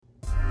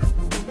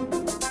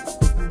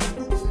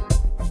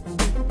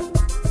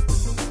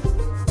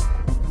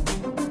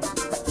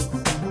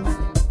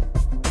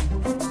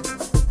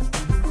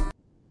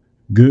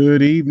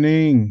Good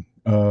evening,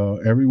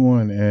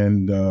 everyone,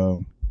 and uh,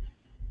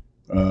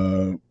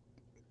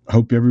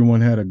 hope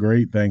everyone had a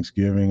great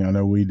Thanksgiving. I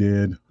know we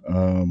did,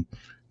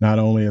 not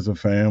only as a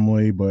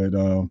family, but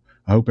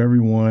I hope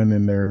everyone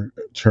in their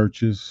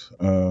churches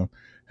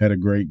had a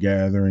great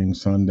gathering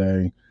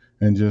Sunday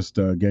and just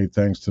gave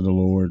thanks to the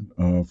Lord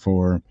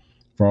for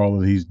all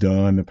that He's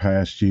done the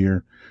past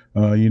year.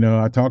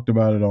 I talked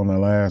about it on the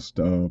last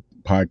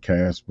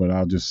podcast, but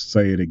I'll just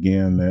say it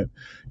again that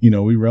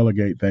we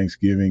relegate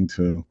Thanksgiving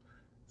to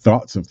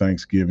thoughts of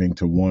Thanksgiving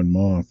to 1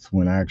 month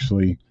when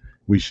actually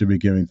we should be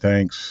giving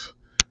thanks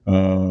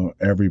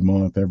every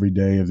month, every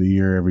day of the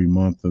year, every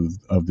month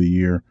of the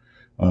year,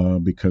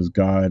 because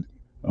God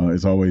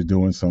is always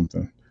doing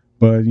something.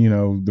 But,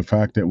 the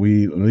fact that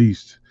we at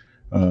least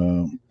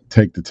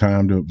take the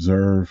time to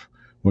observe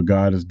what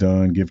God has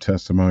done, give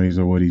testimonies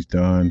of what He's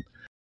done,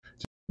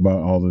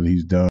 about all that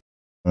He's done,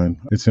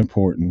 it's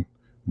important.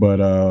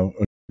 But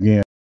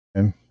again,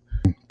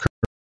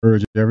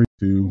 encourage everyone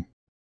to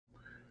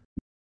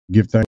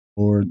give thanks to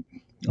the Lord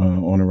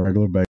on a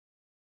regular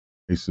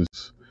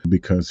basis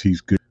because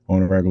He's good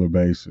on a regular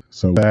basis.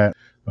 So that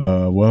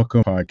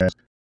welcome podcast.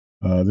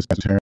 This is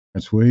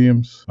Terrence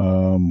Williams.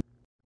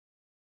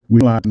 We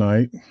live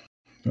tonight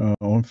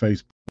on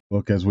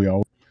Facebook as we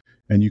always,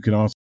 and you can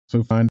also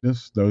find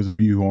us. Those of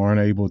you who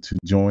aren't able to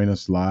join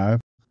us live,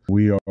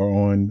 we are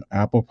on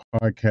Apple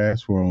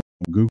Podcasts, we're on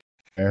Google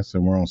Podcasts,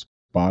 and we're on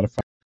Spotify.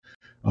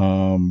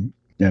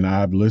 And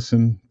I've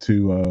listened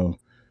to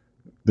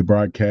the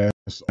broadcast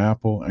on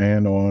Apple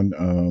and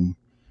on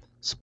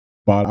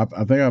I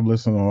think I've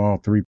listened on all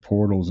three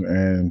portals,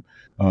 and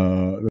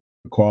the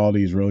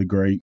quality is really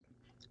great.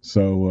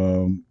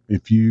 So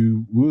if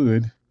you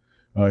would,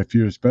 if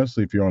you're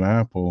especially if you're on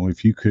Apple,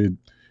 if you could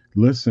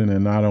listen,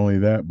 and not only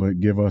that, but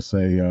give us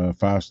a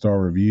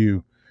 5-star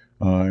review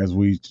as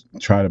we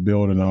try to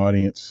build an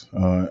audience.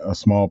 A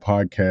small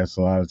podcast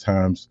a lot of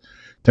times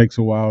takes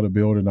a while to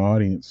build an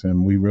audience,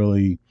 and we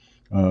really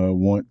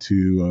want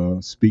to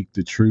speak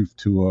the truth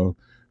to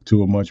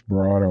a much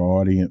broader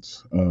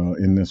audience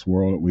in this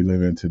world that we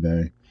live in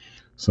today.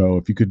 So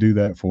if you could do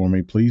that for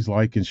me, please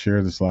like and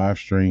share this live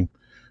stream.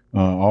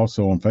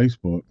 Also on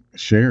Facebook,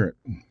 share it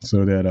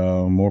so that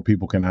more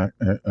people can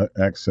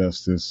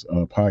access this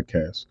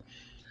podcast.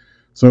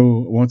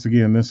 So once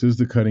again, this is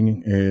the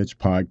Cutting Edge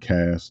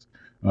Podcast.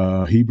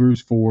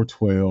 Hebrews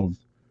 4:12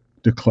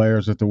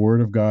 declares that the Word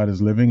of God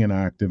is living and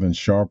active and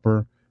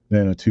sharper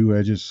than a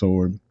two-edged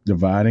sword,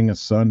 dividing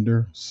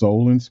asunder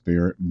soul and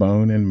spirit,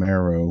 bone and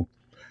marrow,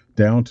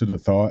 down to the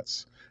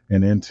thoughts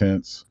and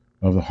intents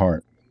of the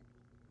heart.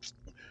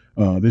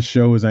 This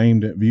show is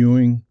aimed at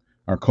viewing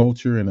our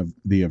culture and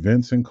the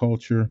events in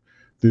culture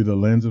through the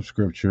lens of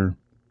Scripture,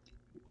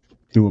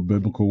 through a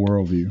biblical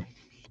worldview.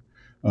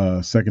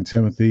 2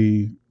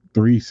 Timothy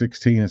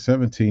 3:16 and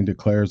 17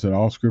 declares that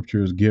all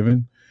Scripture is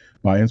given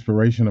by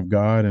inspiration of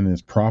God and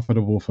is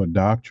profitable for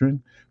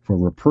doctrine, for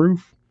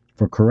reproof,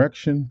 for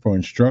correction, for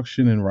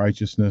instruction in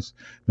righteousness,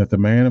 that the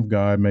man of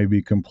God may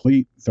be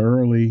complete,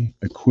 thoroughly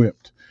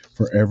equipped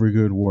for every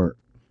good work.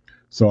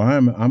 So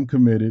I'm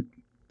committed.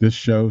 This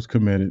show's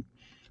committed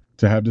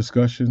to have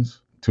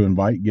discussions, to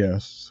invite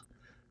guests,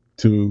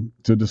 to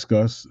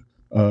discuss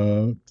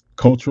uh,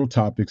 cultural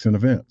topics and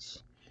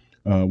events.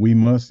 We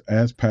must,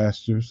 as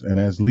pastors and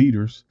as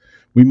leaders,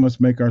 we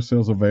must make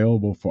ourselves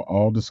available for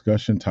all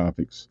discussion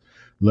topics,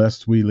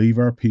 lest we leave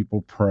our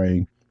people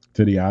prey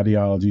to the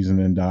ideologies and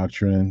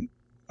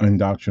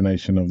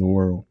indoctrination of the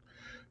world.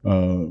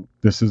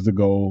 This is the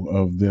goal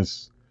of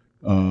this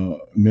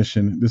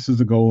mission. This is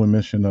the goal and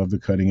mission of the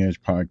Cutting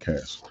Edge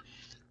Podcast.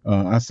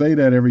 I say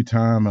that every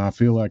time. I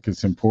feel like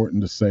it's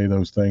important to say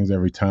those things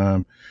every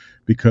time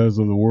because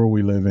of the world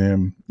we live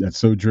in that's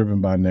so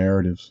driven by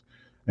narratives.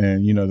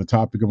 And, the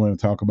topic I'm going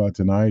to talk about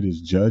tonight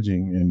is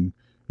judging. And,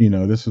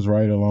 this is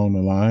right along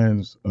the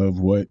lines of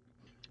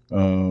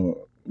uh,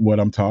 what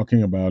I'm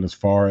talking about as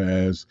far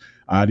as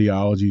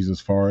ideologies, as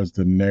far as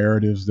the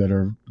narratives that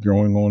are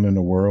going on in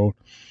the world,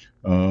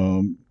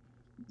 um,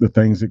 the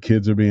things that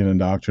kids are being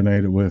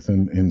indoctrinated with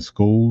in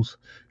schools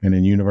and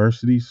in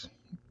universities.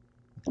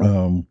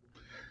 Um,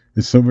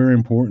 it's so very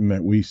important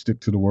that we stick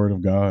to the Word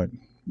of God.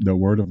 The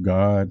Word of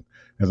God,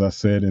 as I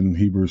said in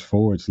Hebrews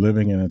 4, it's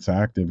living and it's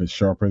active. It's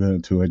sharper than a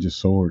two-edged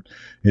sword.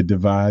 It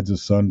divides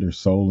asunder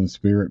soul and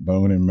spirit,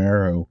 bone and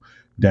marrow,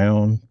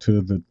 down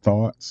to the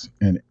thoughts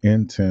and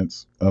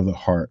intents of the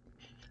heart.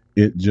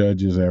 It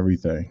judges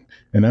everything.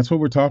 And that's what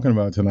we're talking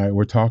about tonight.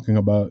 We're talking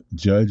about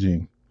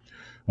judging.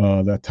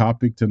 That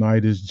topic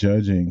tonight is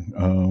judging.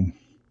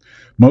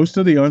 Most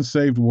of the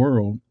unsaved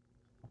world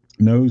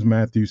knows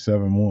Matthew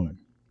 7:1.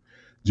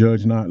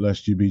 Judge not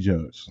lest you be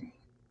judged.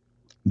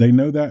 They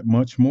know that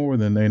much more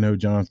than they know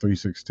John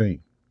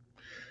 3:16.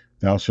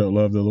 Thou shalt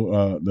love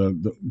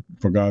the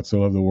for God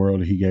so loved the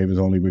world that he gave his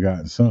only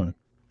begotten son.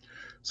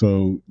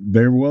 So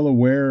they're well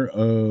aware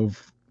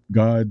of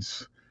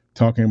God's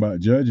talking about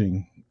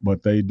judging,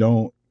 but they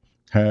don't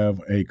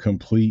have a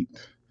complete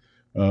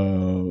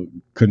uh,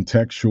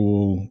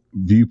 contextual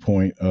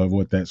viewpoint of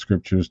what that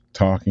scripture is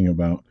talking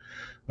about.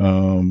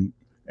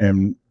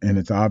 and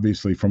it's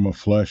obviously from a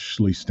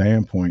fleshly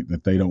standpoint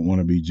that they don't want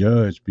to be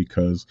judged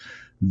because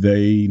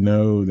they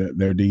know that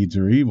their deeds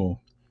are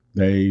evil.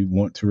 They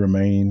want to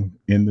remain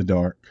in the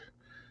dark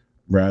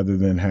rather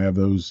than have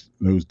those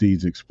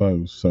deeds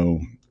exposed. So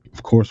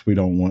of course we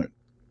don't want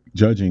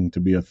judging to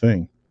be a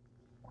thing.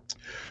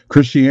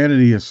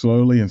 Christianity has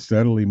slowly and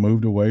steadily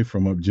moved away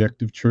from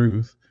objective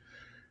truth,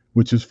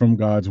 which is from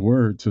God's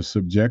word, to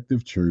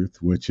subjective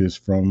truth, which is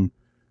from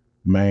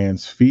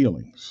man's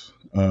feelings,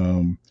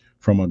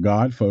 from a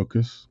God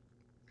focus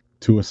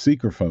to a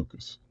seeker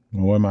focus.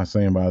 Well, what am I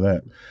saying by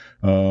that?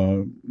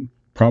 Uh,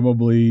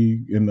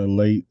 probably in the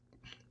late,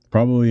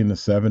 probably in the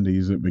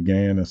 70s, it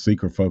began a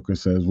seeker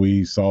focus as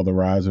we saw the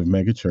rise of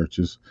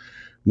megachurches,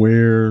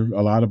 where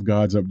a lot of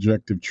God's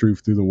objective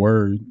truth through the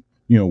word,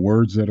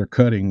 words that are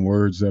cutting,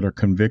 words that are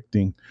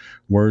convicting,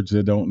 words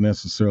that don't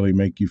necessarily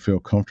make you feel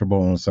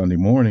comfortable on a Sunday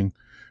morning,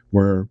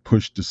 were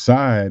pushed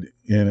aside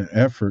in an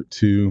effort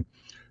to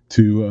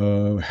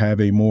have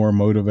a more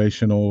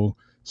motivational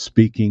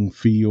speaking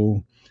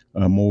feel,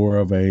 more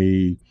of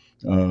a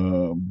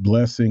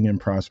blessing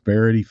and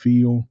prosperity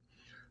feel.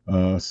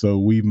 So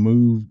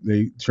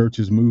the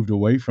churches moved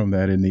away from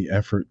that in the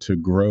effort to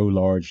grow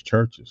large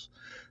churches.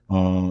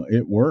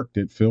 It worked.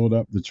 It filled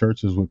up the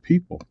churches with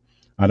people.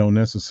 I don't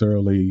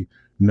necessarily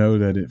know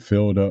that it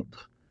filled up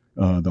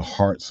the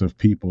hearts of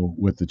people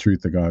with the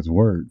truth of God's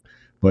word,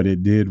 but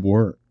it did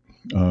work.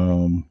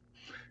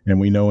 And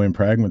we know in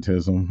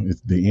pragmatism,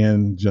 the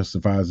end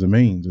justifies the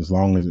means as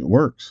long as it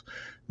works.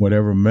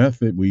 Whatever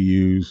method we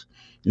use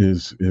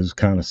is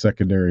kind of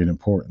secondary in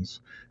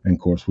importance. And of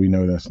course, we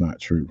know that's not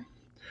true.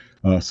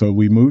 So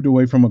we moved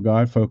away from a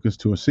God focus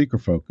to a seeker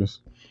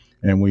focus,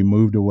 and we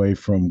moved away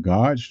from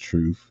God's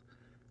truth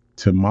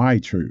to my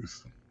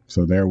truth.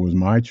 So there was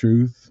my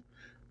truth.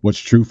 What's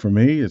true for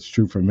me, it's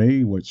true for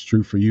me. What's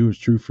true for you is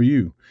true for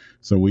you.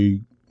 So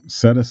we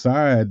set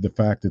aside the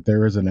fact that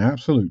there is an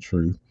absolute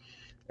truth,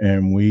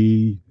 and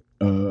we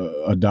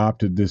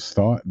adopted this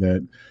thought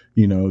that,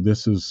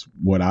 this is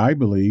what I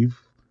believe,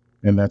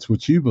 and that's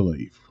what you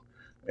believe,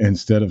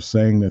 instead of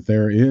saying that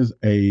there is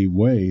a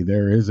way,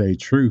 there is a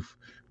truth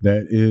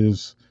that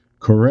is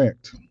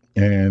correct,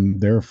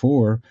 and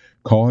therefore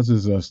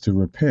causes us to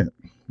repent.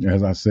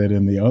 As I said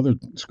in the other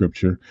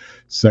scripture,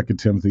 2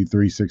 Timothy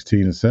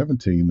 3:16 and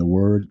 17,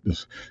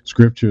 the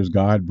scripture is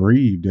God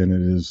breathed, and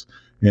it is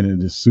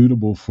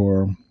suitable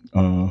for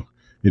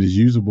it is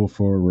usable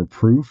for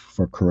reproof,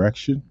 for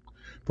correction,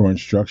 for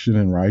instruction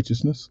in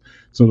righteousness.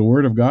 So the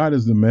word of God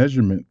is the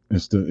measurement,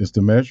 it's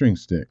the measuring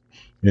stick.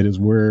 It is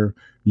where,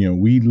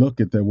 we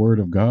look at the word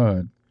of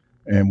God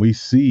and we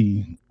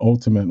see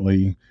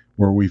ultimately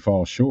where we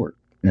fall short.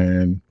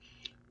 And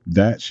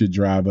that should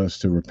drive us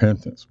to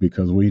repentance,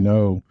 because we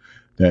know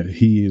that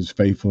he is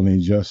faithful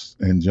and just,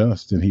 and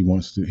he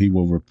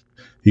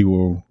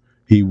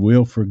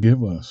will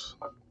forgive us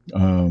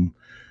um,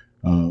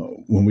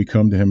 when we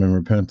come to him in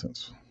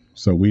repentance.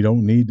 So we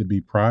don't need to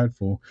be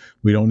prideful.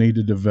 We don't need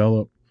to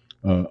develop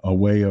a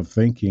way of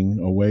thinking,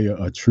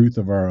 a truth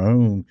of our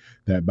own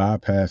that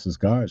bypasses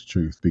God's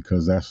truth,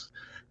 because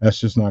that's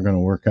just not going to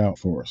work out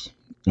for us.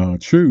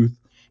 Truth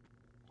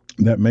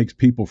that makes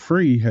people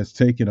free has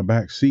taken a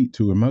back seat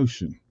to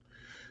emotion.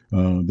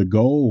 The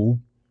goal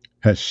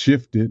has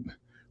shifted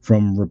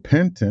from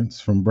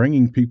repentance, from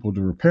bringing people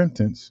to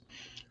repentance,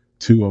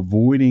 to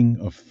avoiding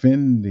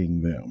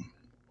offending them.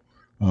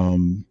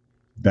 Um,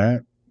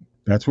 that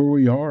that's where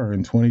we are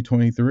in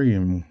 2023,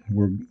 and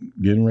we're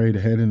getting ready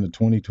to head into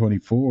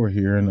 2024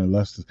 here in a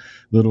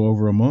little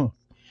over a month.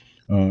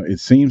 It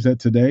seems that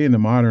today in the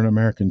modern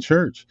American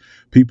church,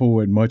 people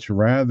would much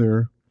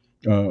rather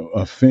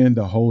offend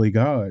a holy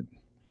God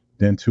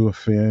than to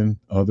offend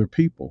other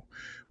people.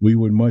 We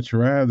would much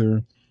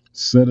rather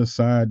set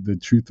aside the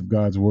truth of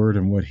God's word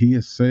and what He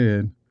has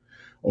said,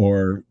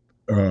 or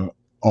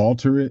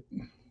alter it,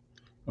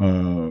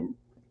 uh,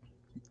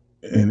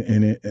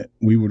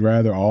 we would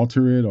rather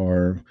alter it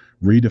or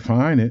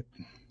redefine it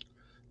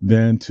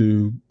than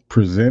to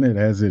present it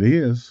as it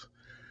is,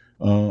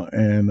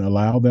 and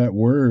allow that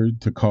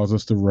word to cause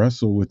us to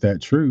wrestle with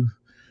that truth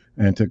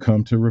and to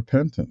come to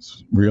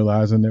repentance,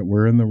 realizing that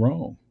we're in the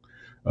wrong.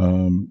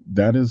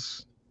 That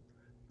is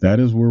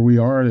where we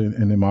are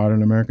in the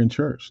modern American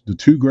church. The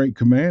two great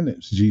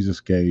commandments Jesus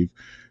gave: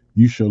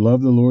 you shall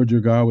love the Lord your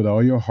God with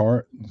all your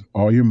heart,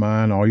 all your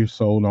mind, all your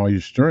soul, and all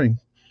your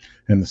strength.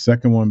 And the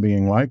second one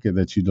being like it,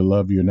 that you to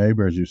love your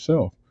neighbor as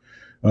yourself.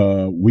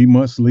 We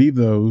must leave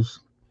those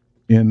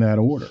in that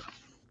order.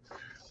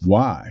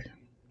 Why?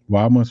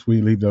 Why must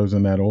we leave those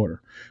in that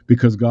order?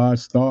 Because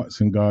God's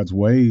thoughts and God's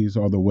ways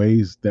are the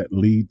ways that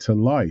lead to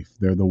life.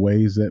 They're the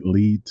ways that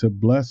lead to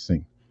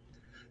blessing.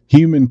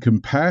 Human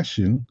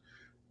compassion,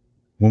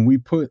 when we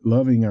put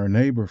loving our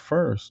neighbor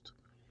first,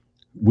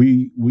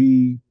 we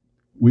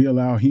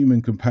allow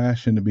human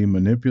compassion to be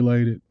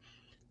manipulated,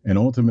 and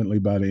ultimately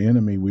by the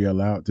enemy we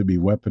allow it to be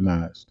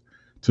weaponized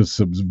to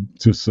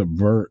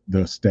subvert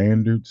the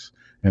standards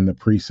and the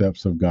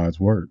precepts of God's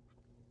word.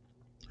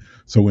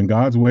 So when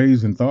God's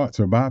ways and thoughts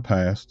are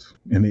bypassed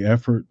in the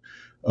effort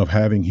of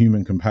having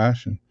human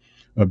compassion.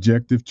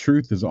 Objective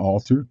truth is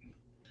altered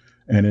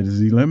and it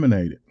is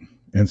eliminated,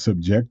 and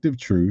subjective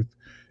truth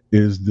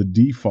is the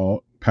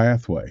default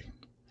pathway.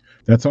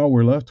 That's all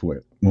we're left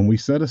with. When we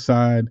set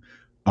aside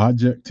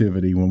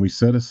objectivity, when we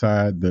set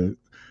aside the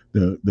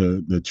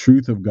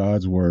truth of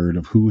God's word,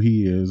 of who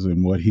He is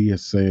and what He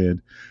has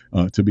said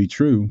to be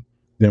true,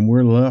 then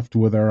we're left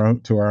with our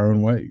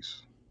own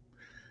ways.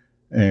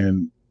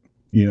 And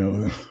you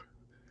know,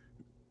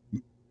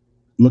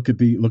 look at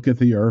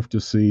the earth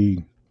to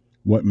see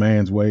what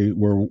man's way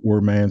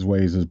where man's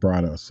ways has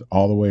brought us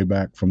all the way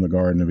back from the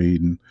Garden of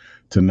Eden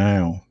to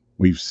now.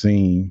 We've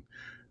seen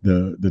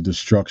the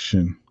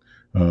destruction,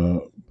 uh,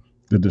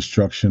 the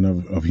destruction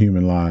of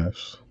human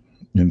lives.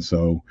 And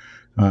so,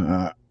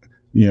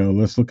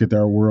 let's look at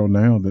our world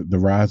now. The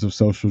rise of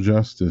social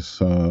justice,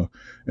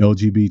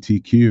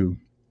 LGBTQ,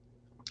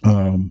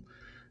 um,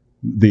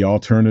 the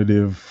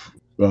alternative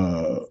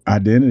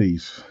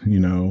identities,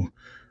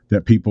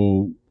 that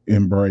people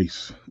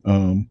embrace.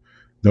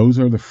 Those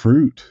are the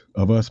fruit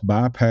of us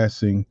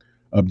bypassing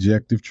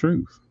objective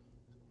truth.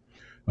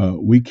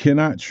 We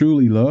cannot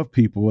truly love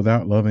people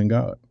without loving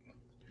God.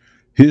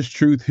 His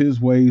truth, His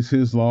ways,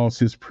 His laws,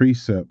 His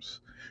precepts.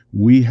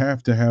 We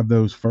have to have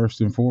those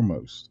first and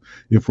foremost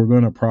if we're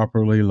going to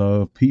properly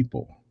love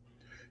people.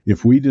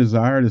 If we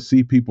desire to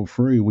see people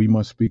free, we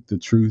must speak the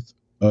truth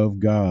of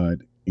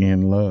God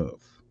in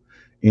love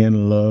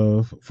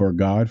for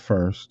God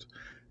first,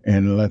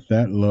 and let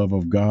that love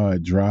of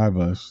God drive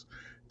us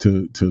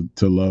to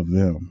love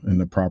them in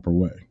the proper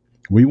way.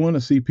 We want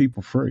to see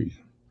people free,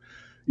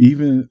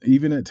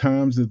 even at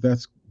times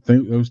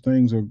those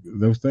things are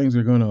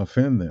going to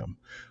offend them.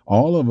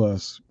 All of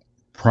us,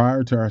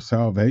 prior to our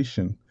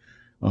salvation,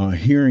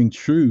 hearing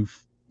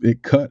truth,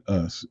 it cut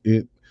us.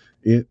 It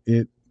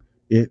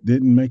it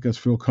didn't make us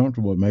feel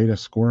comfortable. It made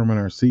us squirm in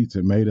our seats.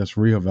 It made us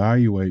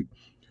reevaluate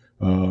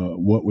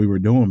what we were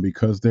doing,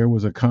 because there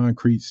was a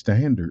concrete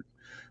standard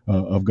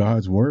of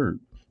God's word.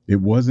 It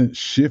wasn't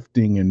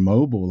shifting and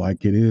mobile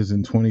like it is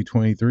in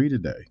 2023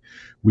 today.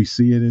 We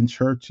see it in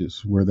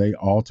churches where they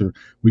alter.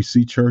 We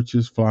see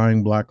churches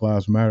flying Black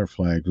Lives Matter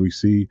flags. We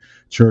see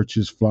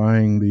churches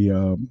flying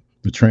the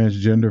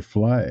transgender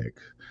flag,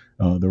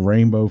 the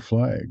rainbow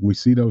flag. We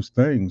see those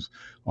things,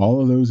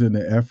 all of those in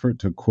the effort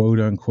to quote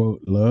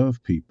unquote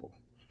love people.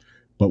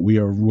 But we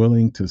are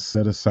willing to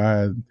set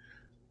aside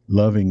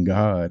loving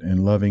God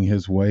and loving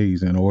His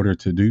ways in order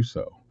to do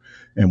so.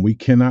 And we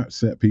cannot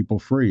set people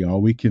free.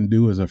 All we can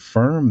do is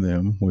affirm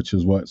them, which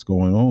is what's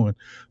going on,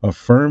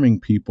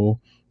 affirming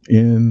people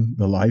in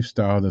the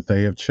lifestyle that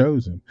they have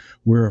chosen.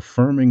 We're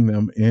affirming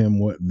them in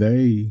what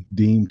they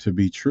deem to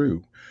be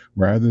true,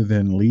 rather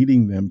than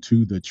leading them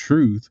to the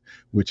truth,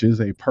 which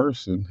is a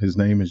person. His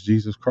name is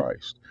Jesus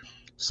Christ,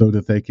 so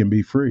that they can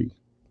be free.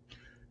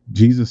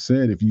 Jesus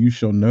said, if you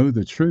shall know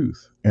the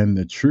truth, and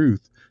the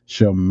truth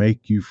shall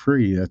make you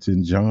free. That's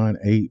in John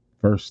 8,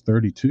 verse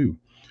 32.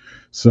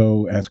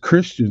 So, as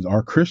Christians,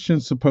 are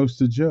Christians supposed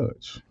to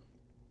judge?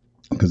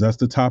 Because that's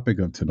the topic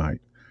of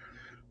tonight.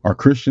 Are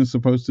Christians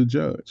supposed to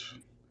judge?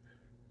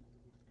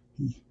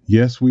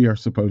 Yes, we are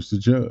supposed to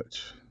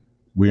judge.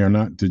 We are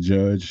not to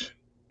judge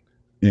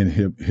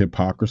in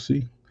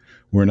hypocrisy.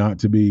 We're not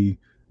to be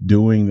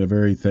doing the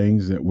very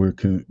things that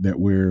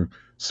we're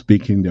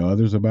speaking to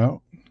others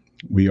about.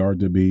 We are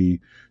to be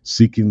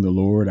seeking the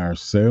Lord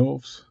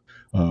ourselves,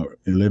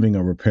 living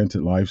a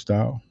repentant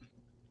lifestyle.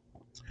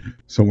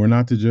 So we're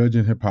not to judge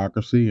in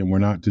hypocrisy, and we're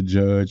not to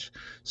judge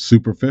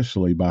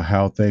superficially by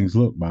how things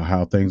look, by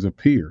how things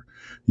appear.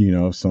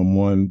 If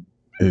someone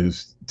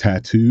is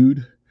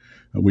tattooed,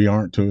 we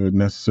aren't to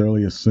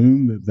necessarily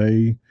assume that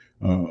they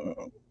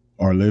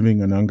are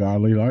living an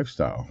ungodly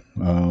lifestyle.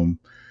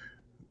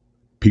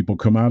 People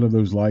come out of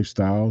those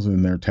lifestyles,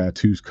 and their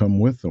tattoos come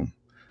with them.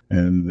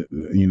 And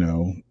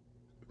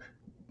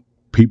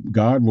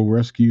God will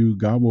rescue.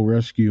 God will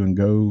rescue and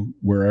go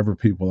wherever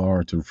people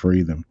are to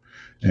free them.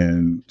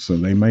 And so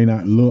they may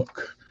not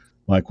look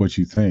like what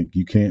you think.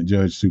 You can't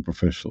judge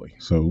superficially.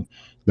 So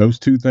those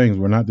two things,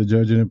 we're not to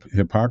judge in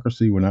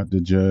hypocrisy. We're not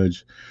to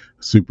judge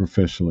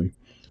superficially.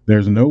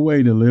 There's no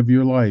way to live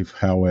your life,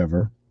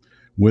 however,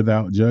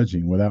 without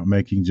judging, without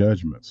making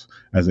judgments.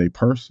 As a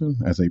person,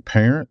 as a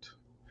parent,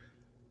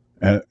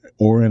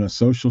 or in a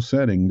social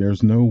setting,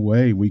 there's no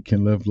way we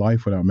can live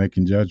life without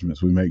making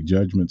judgments. We make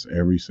judgments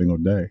every single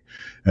day.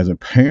 As a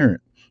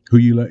parent who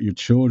you let your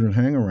children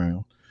hang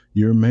around,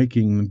 you're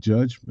making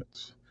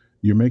judgments.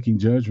 You're making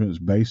judgments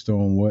based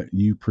on what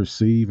you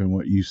perceive and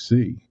what you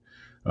see.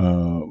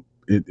 Uh,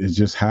 it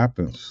just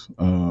happens.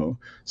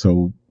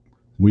 So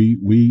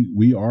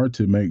we are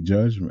to make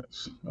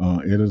judgments.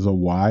 It is a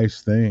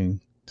wise thing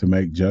to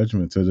make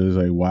judgments. It is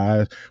a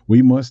wise.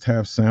 We must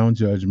have sound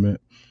judgment.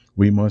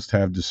 We must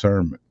have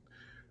discernment.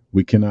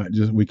 We can't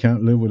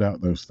live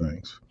without those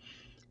things.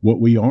 What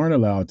we aren't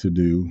allowed to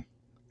do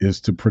is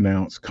to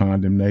pronounce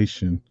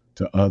condemnation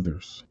to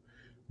others.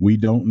 We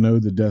don't know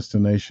the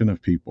destination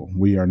of people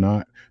we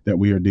are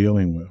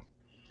dealing with.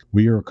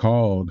 We are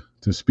called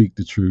to speak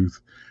the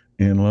truth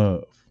in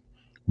love.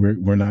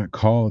 We're not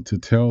called to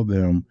tell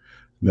them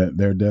that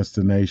their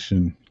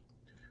destination,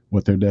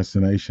 what their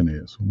destination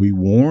is. We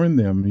warn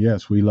them,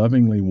 yes, we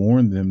lovingly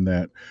warn them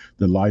that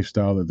the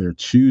lifestyle that they're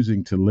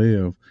choosing to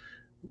live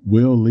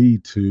will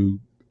lead to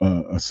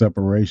a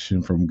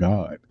separation from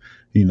God.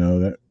 You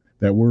know,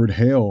 that word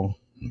hell,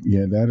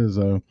 yeah, that is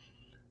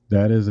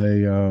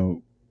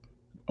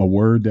a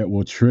word that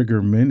will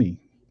trigger many.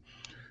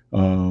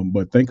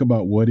 But think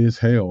about what is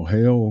hell.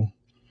 Hell,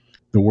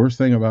 the worst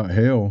thing about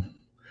hell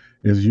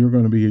is you're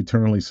going to be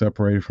eternally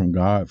separated from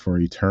God for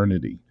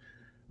eternity.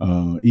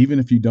 Even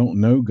if you don't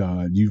know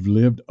God, you've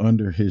lived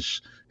under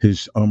His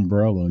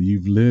umbrella.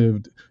 You've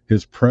lived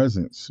His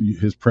presence.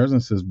 His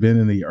presence has been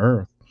in the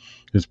earth.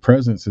 His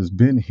presence has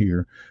been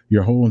here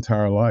your whole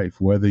entire life.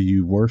 Whether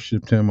you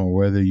worshipped Him or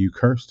whether you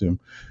cursed Him,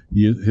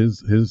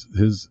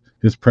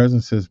 His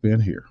presence has been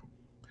here.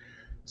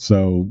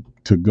 So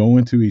to go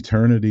into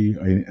eternity,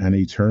 an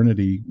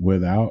eternity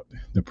without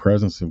the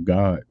presence of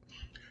God,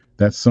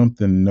 that's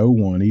something no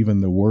one,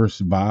 even the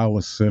worst,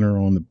 vilest sinner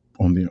on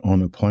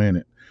the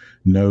planet,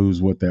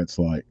 knows what that's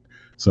like.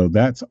 So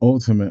that's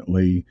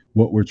ultimately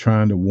what we're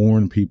trying to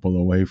warn people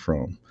away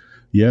from.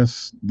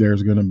 Yes,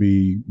 there's going to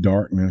be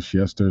darkness.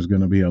 Yes, there's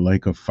going to be a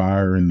lake of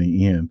fire in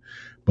the end.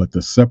 But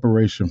the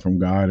separation from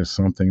God is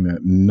something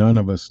that none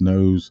of us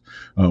knows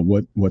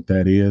what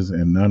that is,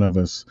 and none of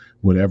us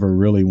would ever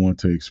really want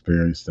to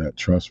experience that.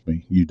 Trust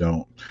me, you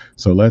don't.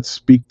 So let's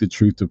speak the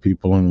truth to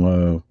people in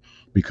love,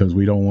 because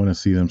we don't want to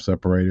see them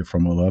separated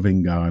from a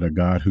loving God, a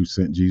God who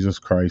sent Jesus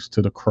Christ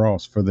to the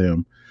cross for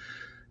them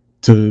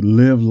to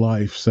live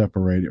life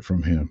separated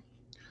from Him.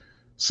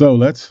 So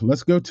let's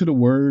go to the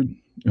Word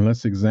and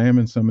let's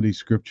examine some of these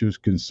scriptures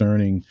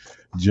concerning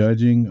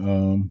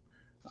judging.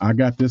 I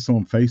got this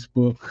on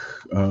Facebook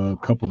a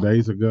couple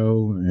days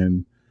ago,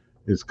 and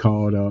it's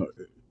called.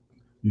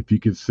 If you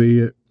can see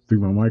it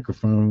through my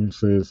microphone, it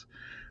says,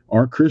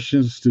 "Are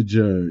Christians to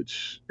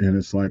judge?" And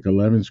it's like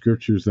 11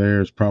 scriptures there.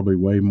 It's probably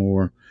way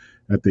more.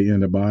 At the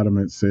end, the bottom,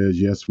 it says,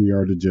 "Yes, we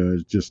are to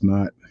judge, just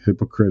not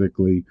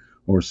hypocritically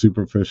or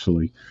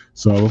superficially."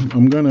 So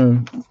I'm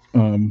going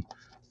to,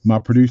 my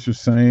producer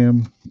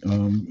Sam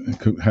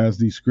has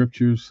these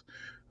scriptures,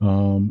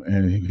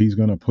 and he's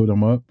going to put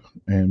them up,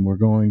 and we're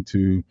going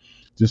to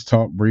just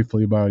talk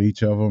briefly about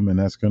each of them. And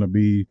that's going to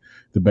be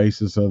the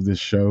basis of this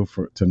show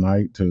for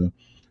tonight, to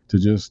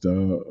just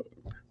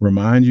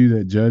remind you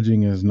that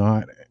judging is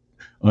not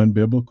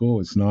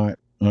unbiblical, it's not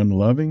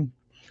unloving.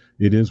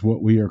 It is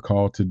what we are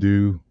called to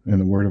do,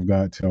 and the Word of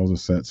God tells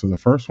us that. So the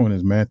first one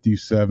is Matthew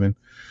 7,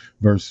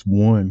 verse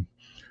 1.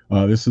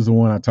 This is the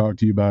one I talked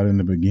to you about in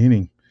the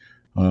beginning,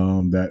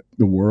 that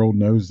the world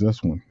knows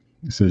this one.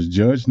 It says,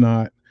 "Judge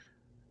not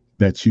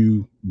that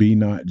you be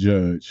not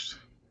judged.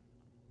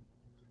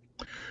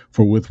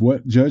 For with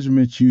what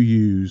judgment you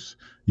use,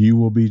 you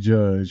will be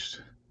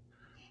judged.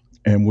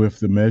 And with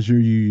the measure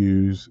you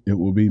use, it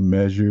will be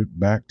measured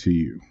back to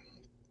you.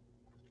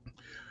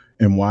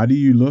 And why do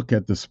you look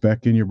at the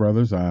speck in your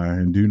brother's eye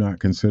and do not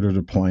consider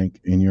the plank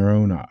in your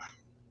own eye?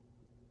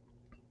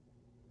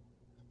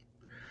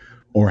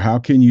 Or how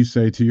can you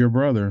say to your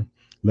brother,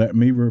 'Let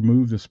me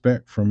remove the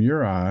speck from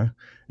your eye,'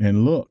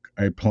 and look,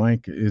 a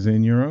plank is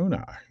in your own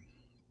eye?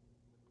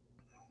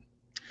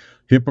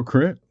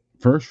 Hypocrite,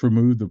 first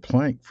remove the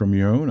plank from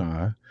your own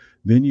eye,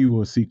 then you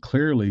will see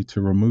clearly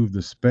to remove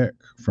the speck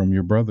from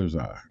your brother's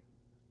eye.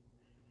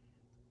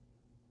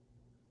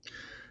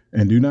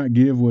 And do not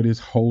give what is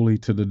holy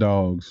to the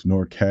dogs,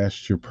 nor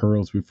cast your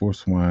pearls before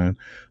swine,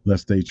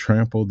 lest they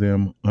trample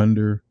them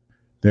under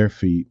their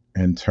feet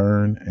and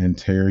turn and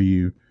tear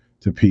you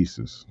to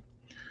pieces."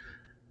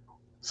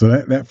 So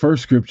that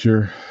first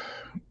scripture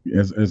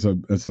is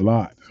a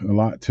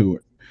lot to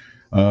it.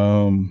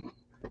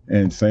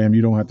 And Sam,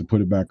 you don't have to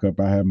put it back up.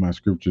 I have my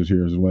scriptures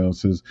here as well. It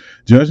says,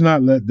 "Judge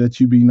not, let that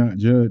you be not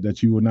judged,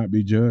 that you will not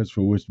be judged.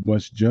 For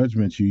which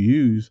judgment you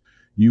use,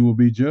 you will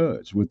be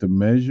judged. With the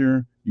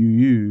measure you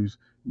use,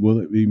 will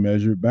it be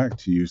measured back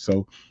to you?"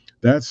 So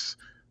that's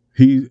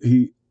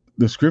he.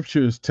 The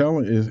scripture is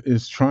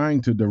is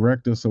trying to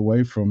direct us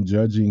away from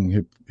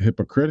judging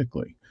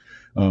hypocritically.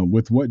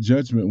 With what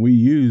judgment we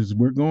use,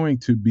 we're going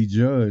to be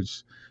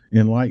judged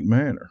in like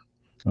manner.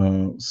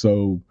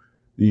 So,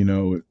 you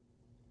know,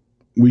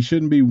 we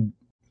shouldn't be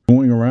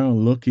going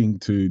around looking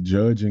to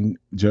judge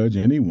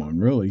anyone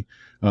really.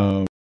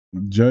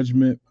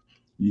 Judgment,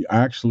 you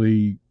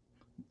actually,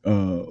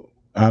 uh,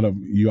 out of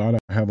you ought to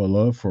have a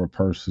love for a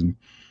person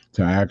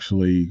to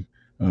actually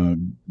uh,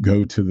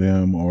 go to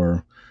them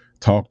or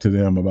talk to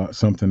them about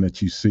something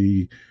that you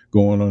see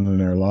going on in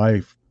their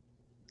life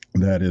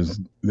that is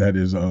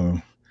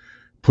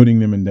putting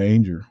them in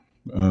danger.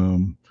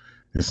 Um,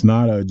 it's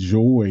not a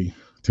joy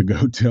to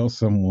go tell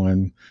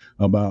someone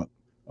about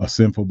a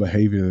sinful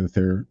behavior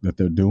that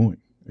they're doing.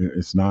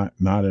 It's not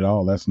at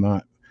all. That's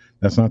not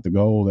the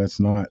goal. That's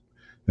not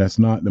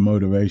the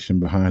motivation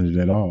behind it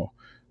at all.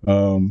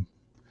 Um,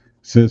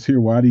 says here,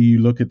 "Why do you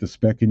look at the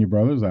speck in your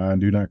brother's eye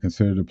and do not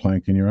consider the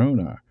plank in your own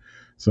eye?"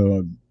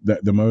 So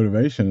that the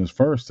motivation is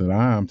first that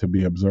I am to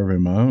be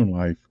observing my own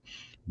life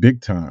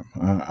big time.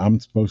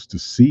 I'm supposed to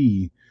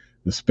see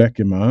the speck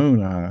in my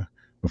own eye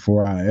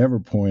before I ever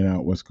point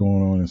out what's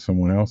going on in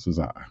someone else's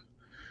eye.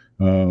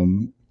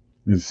 Um,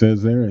 it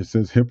says there, it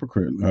says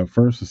hypocrite.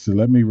 First, it says,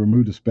 let me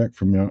remove the speck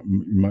from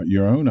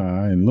your own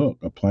eye, and look,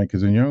 a plank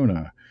is in your own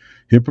eye.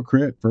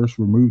 Hypocrite, first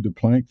remove the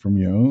plank from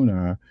your own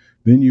eye,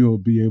 then you will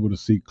be able to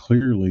see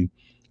clearly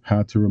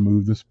how to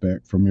remove the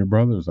speck from your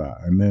brother's eye.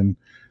 And then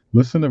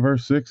listen to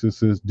verse 6. It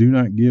says, do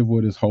not give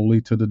what is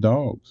holy to the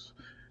dogs,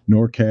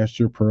 nor cast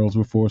your pearls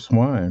before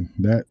swine.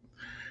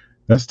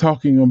 That's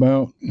talking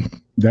about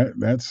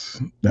that's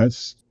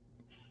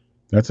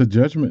a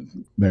judgment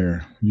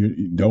there.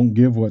 You don't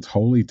give what's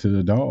holy to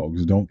the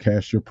dogs. Don't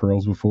cast your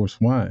pearls before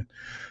swine.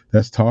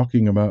 That's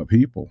talking about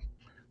people.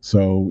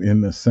 So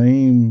in the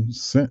same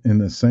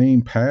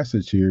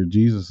passage here,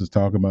 Jesus is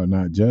talking about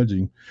not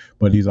judging,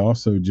 but he's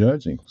also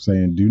judging,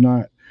 saying, "Do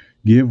not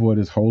give what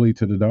is holy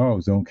to the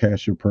dogs. Don't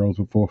cast your pearls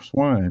before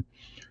swine,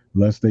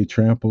 lest they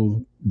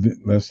trample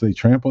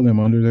them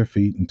under their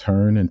feet and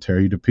turn and tear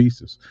you to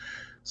pieces."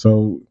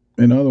 So,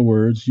 in other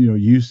words,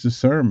 use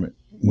discernment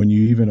when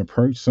you even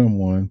approach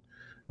someone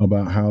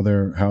about how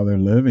they're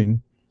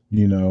living.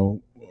 You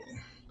know,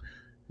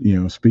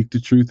 speak the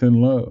truth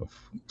in love.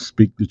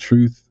 Speak the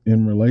truth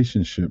in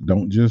relationship.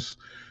 Don't just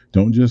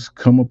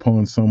come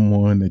upon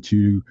someone that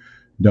you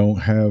don't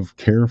have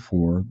care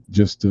for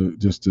just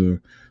to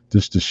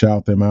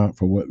shout them out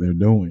for what they're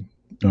doing.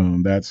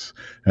 That's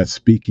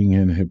speaking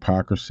in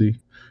hypocrisy.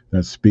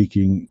 That's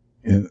speaking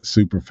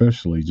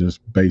superficially,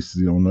 just based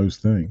on those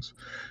things.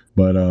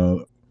 But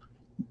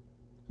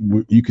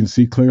you can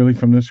see clearly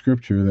from the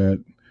scripture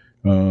that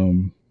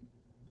um,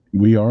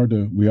 we are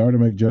to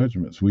make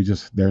judgments.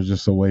 There's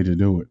just a way to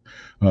do it.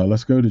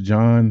 Let's go to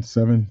John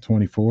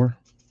 7:24.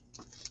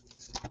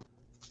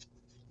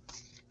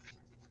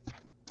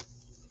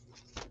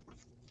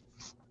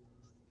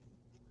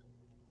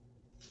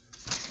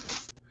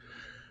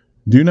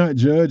 Do not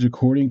judge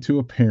according to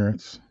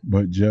appearance,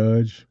 but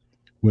judge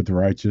with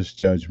righteous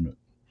judgment.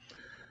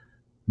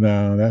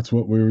 Now, that's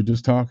what we were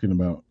just talking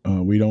about.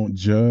 We don't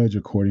judge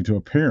according to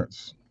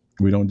appearance.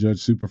 We don't judge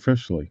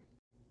superficially.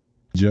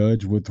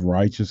 Judge with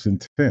righteous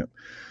intent.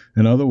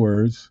 In other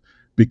words,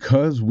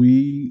 because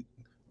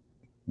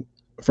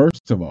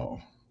first of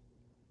all,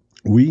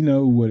 we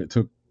know what it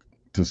took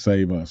to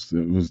save us.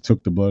 It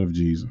took the blood of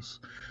Jesus.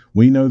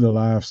 We know the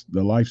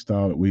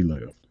lifestyle that we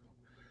lived.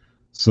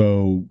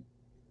 So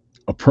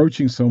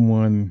approaching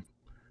someone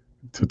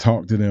to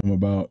talk to them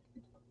about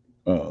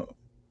uh,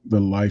 the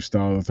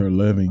lifestyle that they're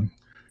living,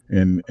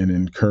 and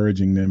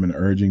encouraging them and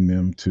urging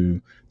them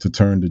to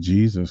turn to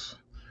Jesus,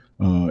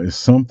 is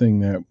something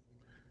that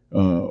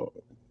uh,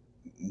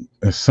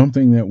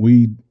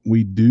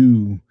 we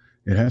do.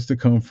 It has to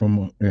come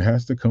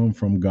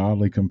from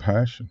godly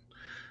compassion.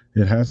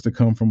 It has to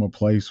come from a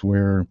place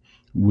where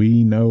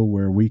we know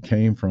where we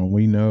came from.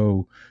 We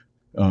know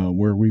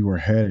where we were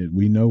headed.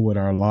 We know what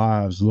our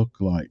lives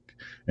look like,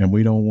 and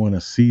we don't want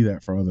to see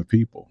that for other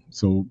people.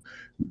 So,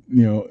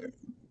 you know,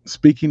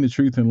 speaking the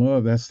truth in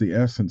love, that's the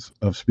essence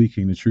of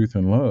speaking the truth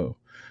in love,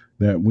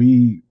 that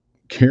we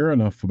care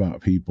enough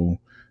about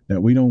people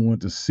that we don't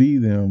want to see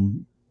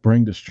them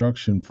bring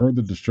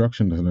further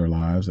destruction to their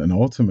lives, and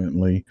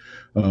ultimately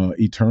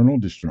eternal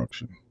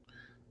destruction.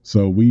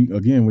 So we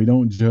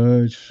don't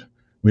judge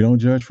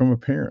from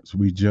appearance.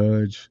 We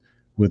judge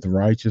with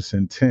righteous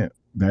intent.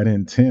 That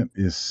intent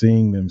is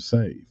seeing them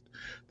saved.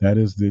 That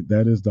is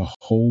the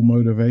whole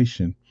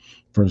motivation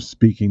for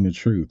speaking the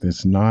truth.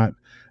 It's not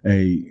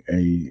a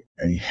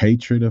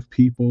hatred of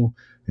people.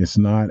 It's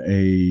not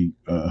a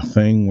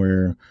thing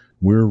where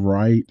we're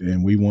right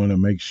and we want to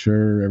make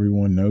sure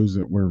everyone knows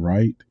that we're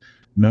right.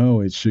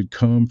 No, it should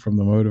come from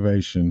the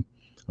motivation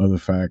of the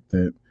fact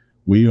that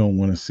we don't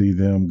want to see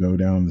them go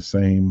down the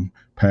same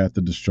path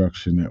of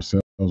destruction that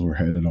ourselves were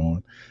headed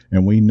on.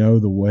 And we know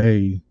the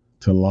way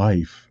to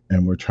life,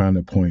 and we're trying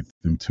to point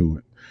them to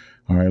it.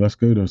 All right, let's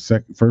go to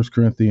First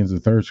Corinthians, the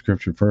third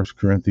scripture, First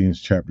Corinthians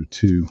chapter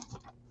 2.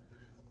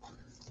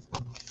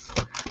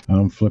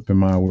 I'm flipping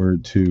my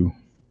word 2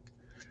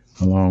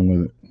 along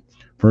with it.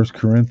 First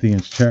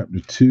Corinthians chapter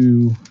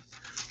 2,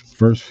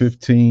 verse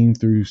 15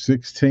 through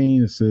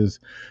 16, it says,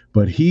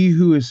 "But he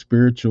who is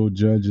spiritual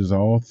judges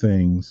all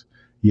things,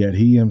 yet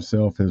he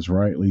himself is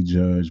rightly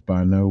judged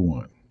by no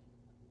one."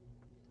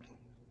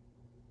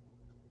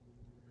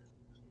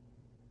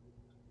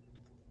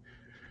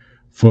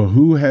 For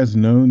who has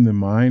known the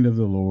mind of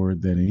the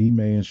Lord that he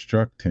may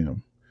instruct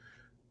him?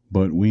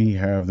 But we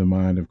have the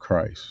mind of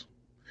Christ.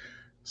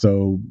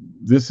 So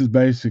this is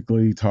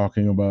basically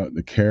talking about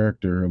the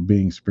character of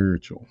being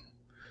spiritual.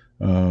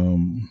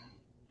 Um,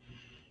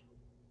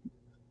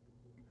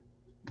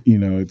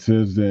 it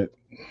says that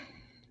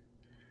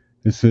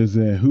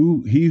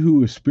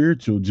who is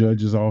spiritual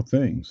judges all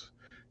things,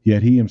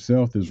 yet he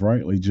himself is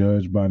rightly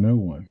judged by no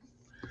one.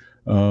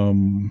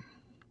 Um,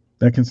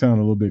 that can sound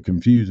a little bit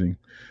confusing,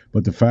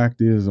 but the fact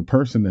is, a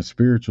person that's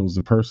spiritual is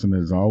a person that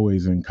is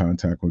always in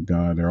contact with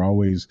God. They're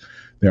always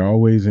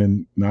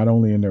in, not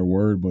only in their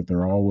word, but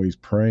they're always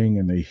praying,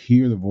 and they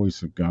hear the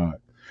voice of God.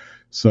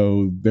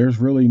 So there's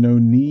really no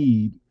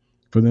need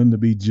for them to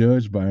be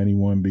judged by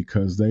anyone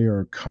because they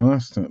are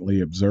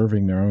constantly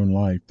observing their own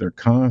life. They're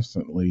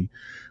constantly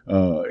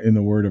in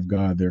the Word of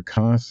God. They're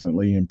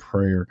constantly in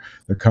prayer.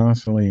 They're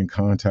constantly in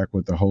contact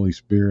with the Holy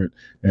Spirit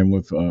and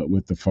with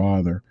the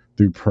Father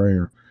through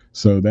prayer.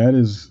 So that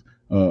is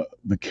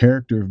the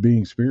character of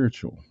being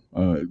spiritual.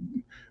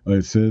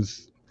 It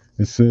says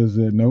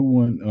that no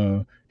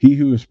one he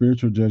who is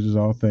spiritual judges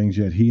all things,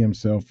 yet he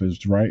himself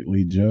is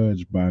rightly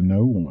judged by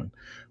no one.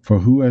 For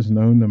who has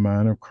known the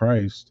mind of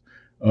Christ?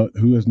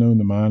 Who has known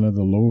the mind of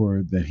the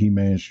Lord that he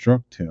may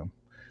instruct him?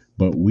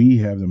 But we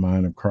have the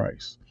mind of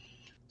Christ.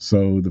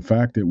 So uh, the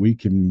fact that we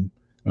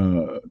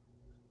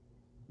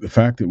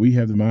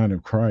have the mind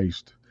of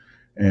Christ,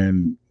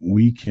 and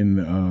we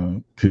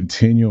can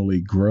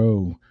continually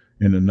grow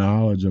in the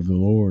knowledge of the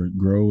Lord,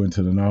 grow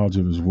into the knowledge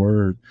of His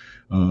Word,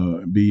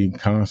 being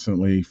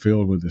constantly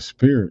filled with the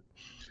Spirit.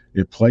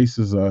 It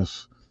places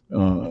us.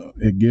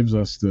 It gives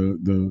us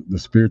the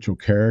spiritual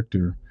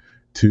character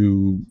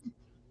to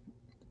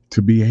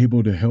be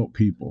able to help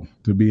people,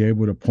 to be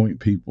able to point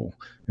people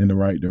in the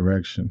right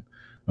direction.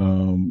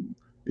 Um,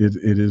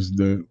 it is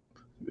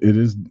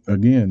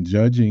again,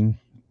 judging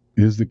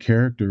is the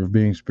character of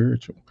being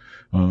spiritual.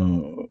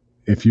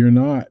 If you're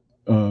not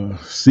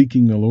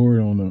seeking the Lord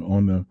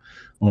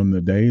on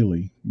the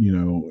daily,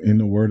 in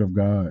the Word of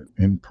God,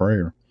 in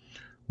prayer,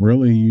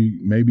 really,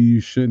 maybe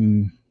you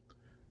shouldn't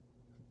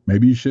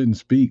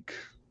speak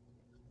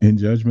in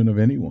judgment of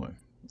anyone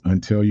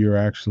until you're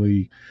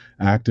actually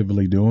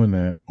actively doing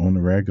that on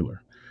the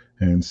regular.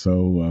 And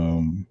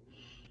so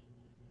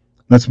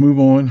let's move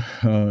on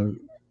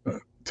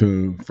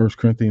to 1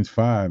 Corinthians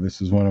 5.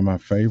 This is one of my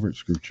favorite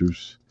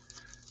scriptures.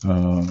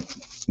 Uh,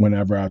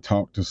 Whenever I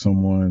talk to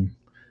someone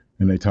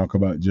and they talk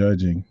about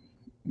judging,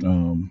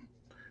 um,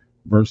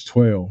 verse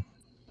 12,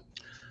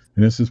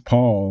 and this is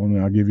Paul,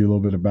 and I'll give you a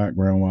little bit of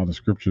background while the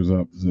scripture's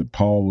up. Is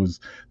that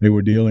they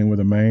were dealing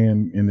with a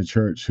man in the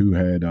church who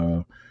had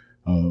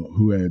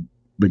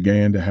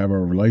began to have a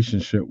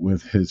relationship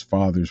with his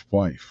father's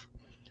wife,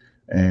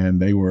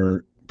 and they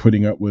were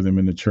putting up with him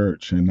in the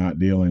church and not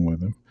dealing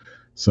with him.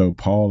 So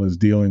Paul is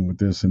dealing with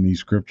this in these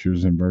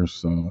scriptures in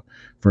verse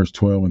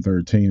 12 and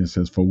 13. It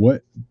says, "For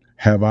what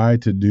have I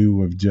to do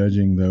with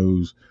judging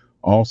those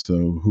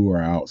also who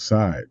are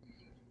outside?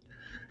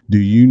 Do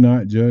you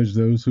not judge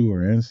those who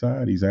are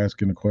inside?" He's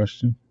asking a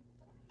question.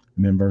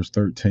 And then verse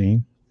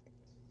 13,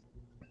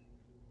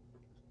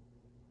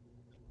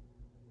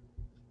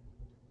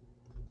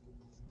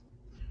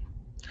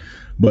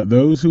 "But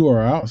those who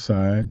are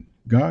outside,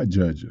 God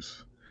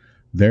judges.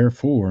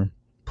 Therefore,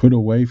 put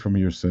away from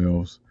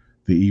yourselves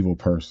the evil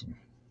person."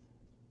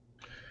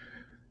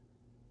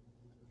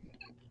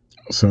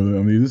 So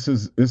I mean,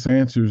 this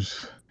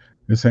answers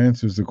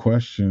the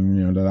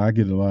question, that I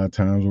get a lot of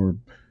times, where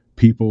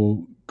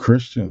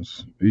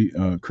Christians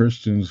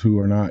who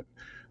are not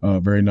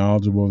very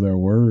knowledgeable of their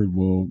word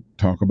will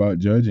talk about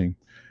judging.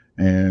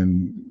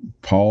 And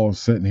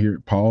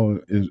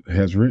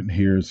has written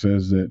here, it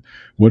says that,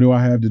 what do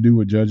I have to do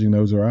with judging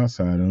those who are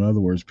outside? In other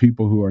words,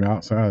 people who are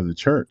outside of the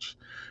church,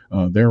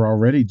 they're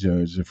already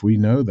judged. If we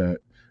know that,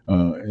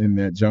 in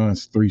that John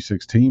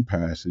 3:16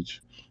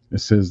 passage, it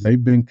says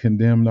they've been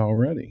condemned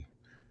already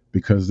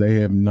because they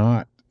have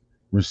not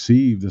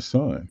received the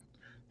Son.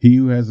 He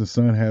who has the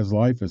Son has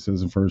life, it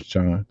says in First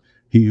John.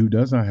 He who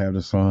does not have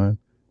the Son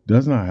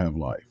does not have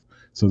life.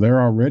 So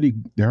they're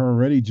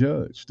already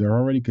judged. They're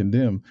already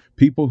condemned.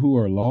 People who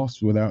are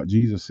lost without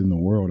Jesus in the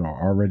world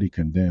are already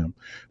condemned.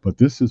 But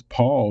this is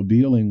Paul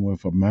dealing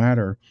with a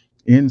matter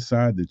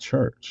inside the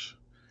church.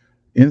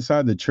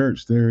 Inside the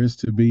church, there is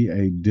to be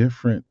a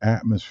different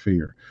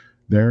atmosphere.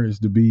 There is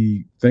to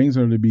be things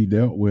are to be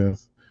dealt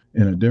with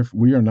in a different.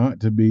 We are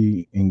not to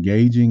be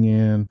engaging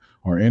in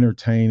or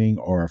entertaining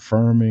or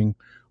affirming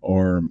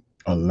or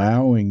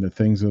allowing the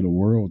things of the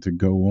world to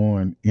go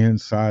on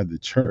inside the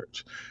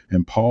church.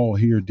 And Paul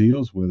here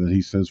deals with it.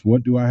 He says,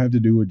 "What do I have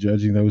to do with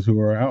judging those who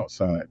are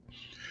outside?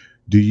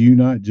 Do you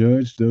not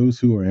judge those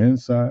who are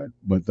inside?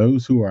 But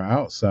those who are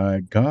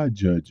outside, God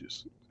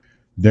judges.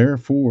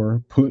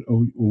 Therefore, put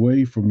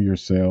away from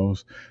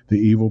yourselves the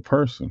evil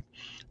person."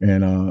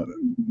 And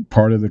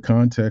part of the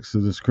context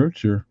of the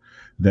scripture,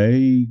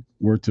 they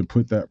were to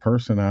put that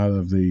person out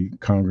of the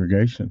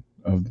congregation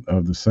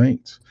of the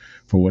saints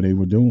for what they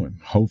were doing.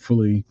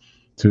 Hopefully,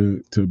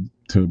 to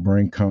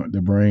bring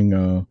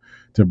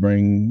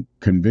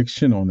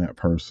conviction on that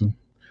person,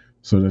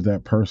 so that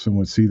that person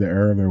would see the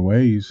error of their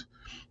ways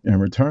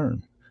and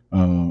return.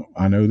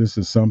 I know this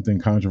is something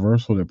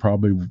controversial that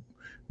probably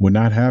would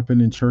not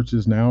happen in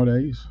churches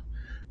nowadays,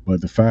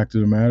 but the fact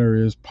of the matter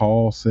is,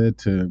 Paul said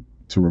to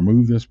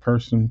remove this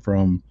person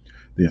from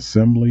the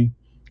assembly.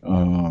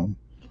 Um,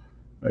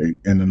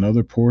 in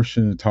another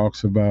portion, it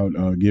talks about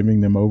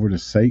giving them over to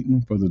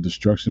Satan for the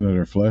destruction of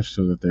their flesh,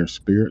 so that their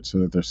spirit, so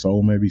that their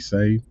soul may be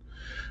saved.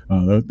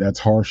 That's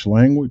harsh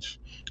language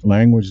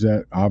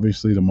that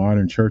obviously the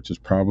modern church is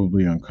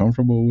probably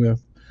uncomfortable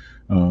with.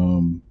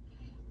 Um,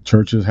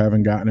 Churches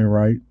haven't gotten it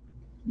right.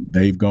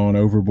 they've gone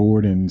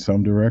overboard in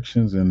some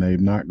directions and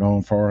they've not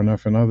gone far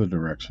enough in other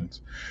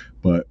directions.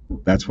 But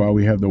that's why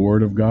we have the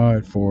Word of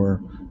God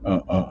for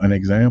an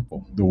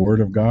example. The Word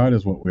of God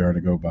is what we are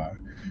to go by.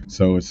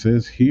 So it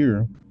says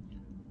here,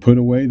 put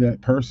away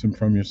that person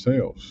from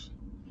yourselves.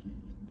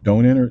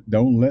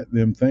 Don't let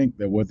them think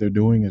that what they're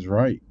doing is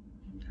right.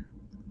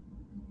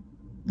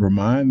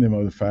 Remind them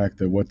of the fact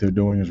that what they're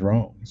doing is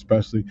wrong,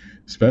 especially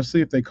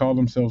if they call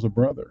themselves a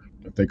brother.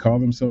 If they call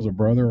themselves a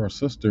brother or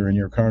sister in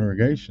your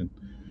congregation,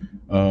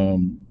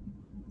 um,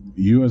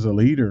 you as a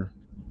leader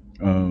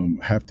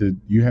have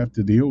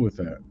to deal with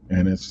that.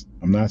 And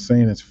I'm not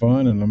saying it's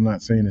fun, and I'm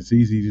not saying it's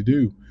easy to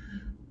do,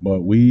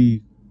 but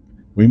we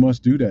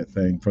must do that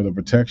thing for the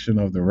protection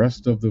of the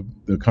rest of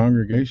the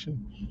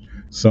congregation.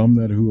 Some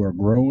that who are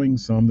growing,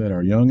 some that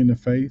are young in the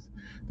faith,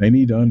 they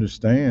need to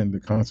understand the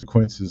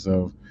consequences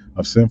of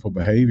sinful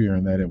behavior,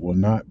 and that it will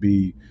not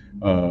be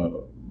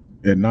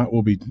it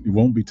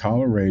won't be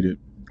tolerated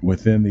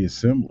within the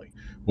assembly.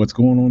 What's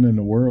going on in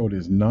the world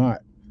is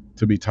not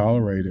to be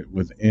tolerated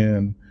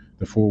within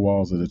the four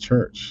walls of the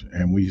church,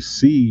 and we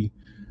see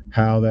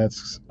how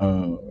that's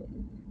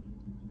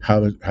how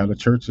the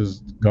church has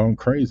gone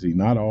crazy.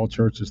 Not all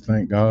churches,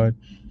 thank God,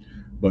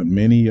 but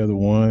many of the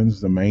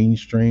ones, the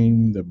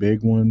mainstream, the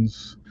big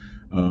ones,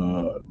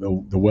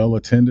 the well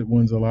attended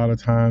ones, a lot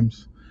of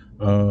times,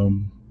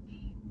 um,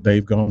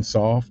 they've gone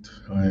soft.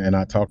 And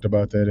I talked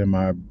about that in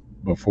my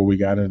before we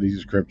got into these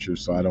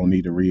scriptures, so I don't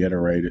need to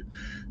reiterate it.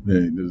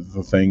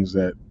 The things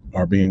that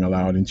are being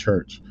allowed in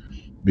church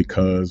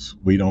because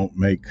we don't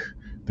make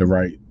the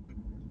right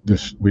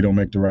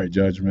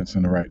judgments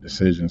and the right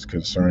decisions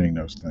concerning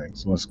those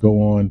things. So let's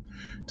go on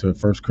to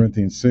 1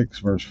 Corinthians 6,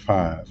 verse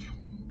 5.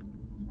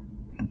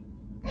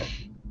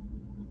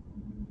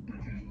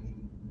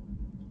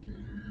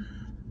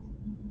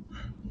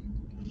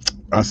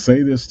 I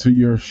say this to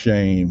your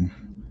shame.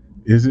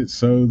 Is it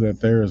so that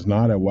there is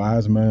not a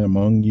wise man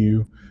among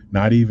you,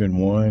 not even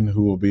one,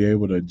 who will be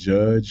able to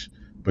judge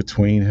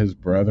between his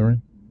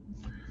brethren?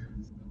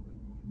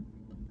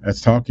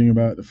 That's talking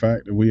about the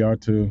fact that we are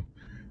to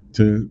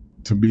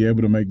be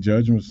able to make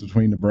judgments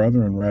between the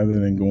brethren rather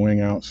than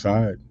going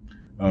outside.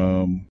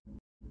 Um,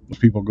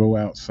 People go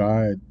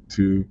outside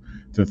to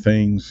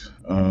things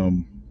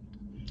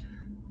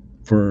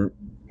for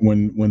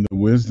when the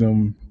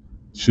wisdom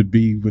should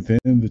be within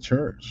the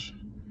church.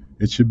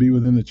 It should be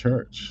within the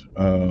church.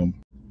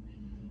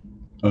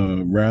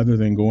 Rather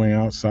than going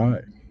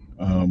outside.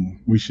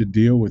 We should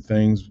deal with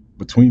things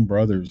between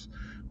brothers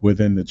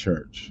within the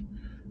church.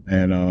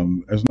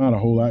 And there's not a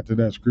whole lot to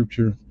that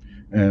scripture,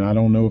 and I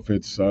don't know if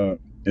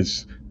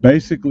it's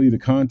basically the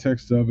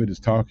context of it is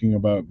talking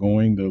about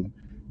going to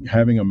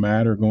having a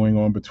matter going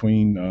on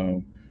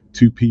between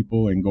two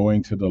people and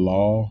going to the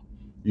law.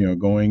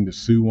 Going to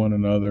sue one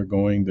another,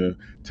 going to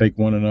take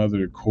one another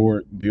to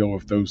court, deal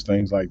with those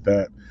things like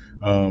that.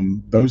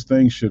 Those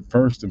things should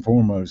first and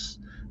foremost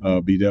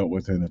be dealt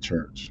with in the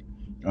church.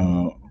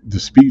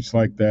 Disputes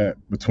like that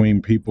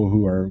between people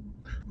who are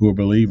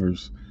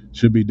believers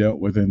should be dealt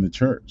with in the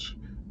church.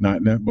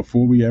 Not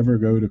before we ever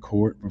go to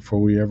court, before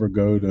we ever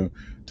go to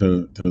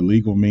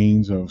legal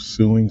means of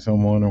suing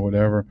someone or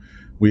whatever.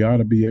 We ought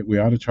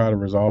to try to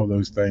resolve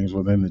those things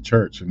within the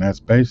church, and that's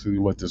basically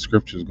what the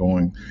scripture's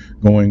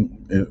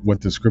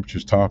what the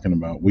scripture's talking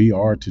about. We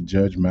are to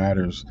judge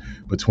matters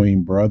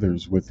between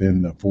brothers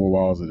within the four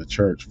walls of the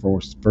church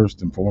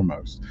first and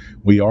foremost.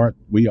 We ought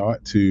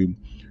to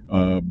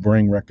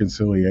bring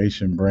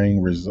reconciliation, bring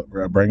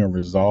a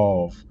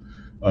resolve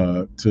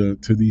to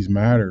these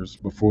matters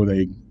before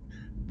they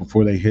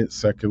hit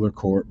secular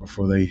court,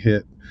 before they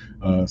hit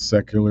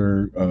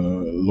secular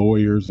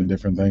lawyers and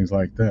different things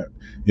like that,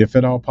 if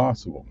at all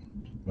possible.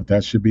 But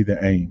that should be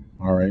the aim.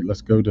 All right,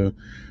 let's go to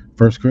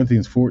 1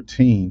 Corinthians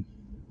 14.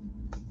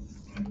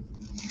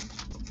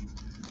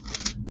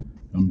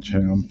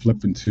 I'm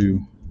flipping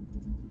to.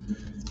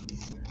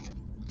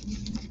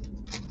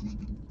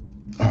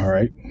 All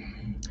right,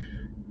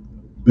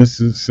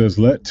 says,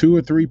 let two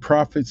or three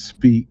prophets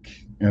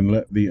speak and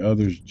let the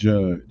others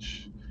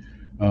judge.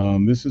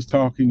 This is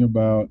talking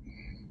about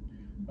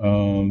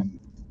um,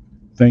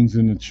 things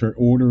in the church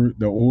order.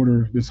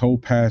 This whole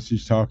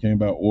passage talking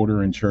about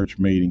order in church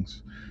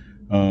meetings.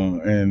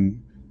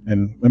 And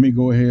let me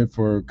go ahead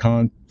for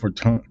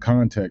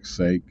context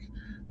sake,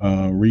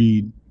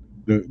 read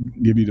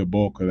give you the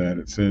bulk of that.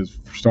 It says,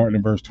 starting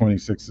in verse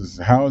 26, it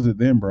says, how is it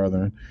then,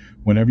 brethren,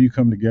 whenever you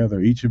come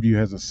together, each of you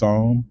has a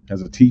psalm,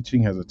 has a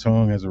teaching, has a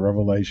tongue, has a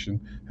revelation,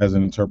 has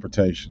an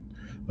interpretation.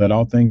 Let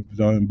all things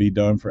be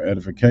done for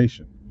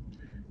edification.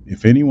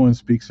 If anyone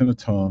speaks in a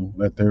tongue,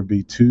 let there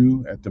be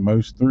two, at the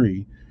most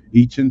three,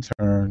 each in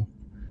turn,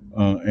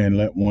 and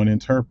let one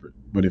interpret.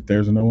 But if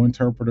there's no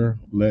interpreter,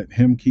 let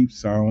him keep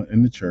silent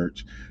in the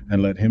church,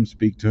 and let him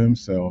speak to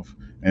himself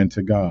and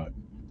to God.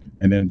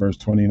 And then verse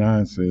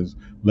 29 says,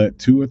 let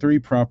two or three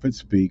prophets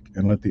speak,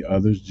 and let the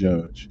others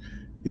judge.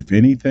 If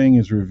anything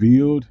is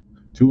revealed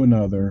to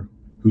another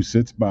who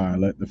sits by,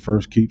 let the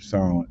first keep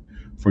silent.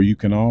 For you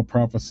can all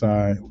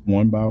prophesy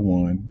one by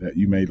one, that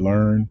you may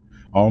learn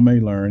all may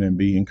learn and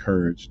be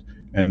encouraged,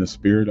 and the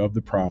spirit of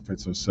the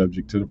prophets are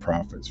subject to the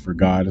prophets. For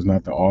God is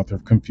not the author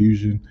of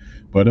confusion,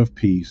 but of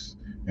peace,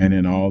 and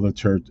in all the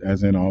church,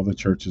 as in all the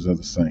churches of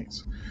the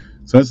saints.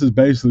 So this is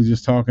basically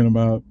just talking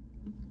about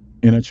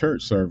in a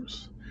church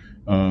service.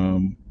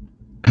 Um,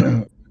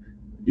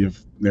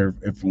 if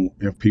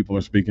people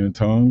are speaking in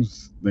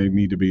tongues, they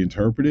need to be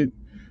interpreted.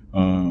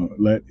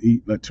 Let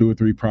two or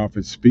three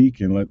prophets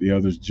speak, and let the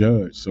others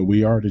judge. So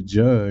we are to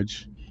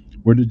judge.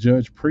 We're to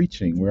judge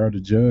preaching. We are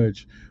to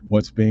judge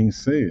what's being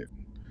said.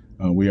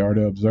 We are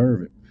to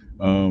observe it.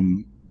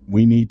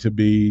 We need to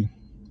be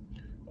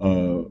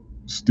uh,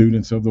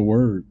 students of the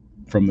word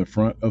from the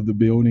front of the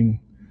building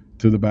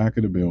to the back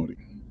of the building.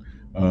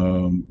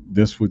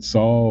 This would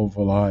solve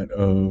a lot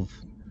of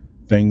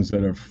things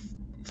that are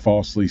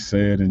falsely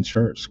said in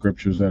church,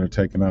 scriptures that are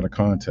taken out of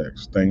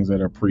context, things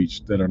that are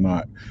preached that are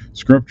not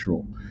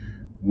scriptural,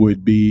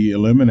 would be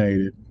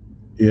eliminated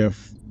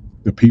if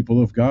the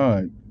people of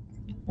God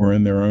were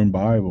in their own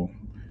Bible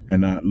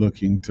and not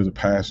looking to the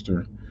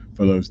pastor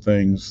for those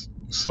things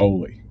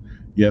solely.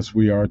 Yes,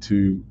 we are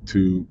to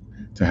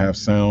have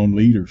sound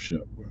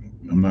leadership.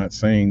 I'm not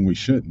saying we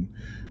shouldn't,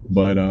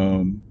 but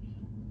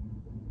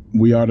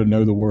we ought to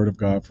know the Word of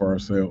God for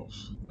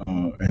ourselves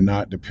and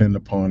not depend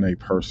upon a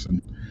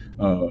person,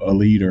 a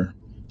leader,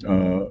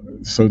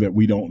 so that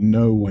we don't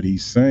know what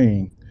he's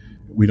saying.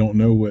 We don't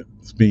know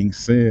what's being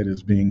said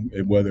is being,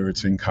 whether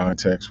it's in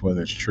context,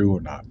 whether it's true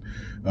or not.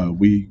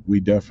 We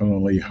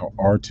definitely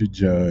are to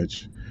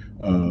judge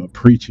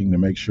preaching to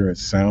make sure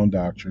it's sound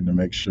doctrine, to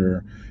make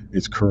sure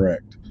it's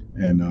correct.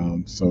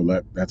 And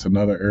so that's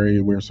another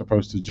area we're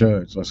supposed to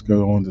judge. Let's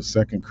go on to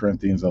 2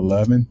 Corinthians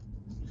 11,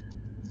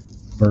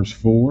 verse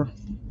 4.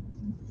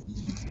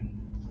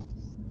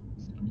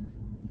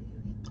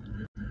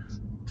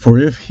 For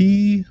if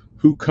he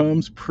who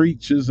comes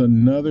preaches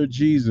another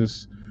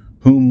Jesus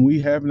whom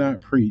we have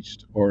not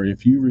preached, or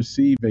if you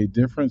receive a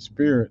different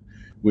spirit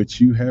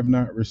which you have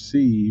not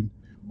received,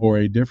 or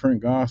a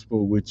different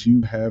gospel which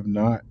you have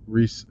not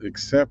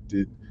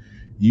accepted,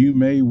 you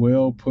may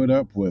well put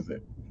up with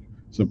it.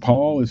 So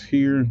Paul is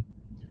here.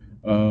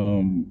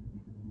 Um,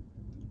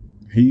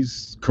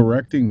 he's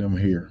correcting them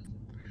here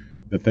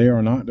that they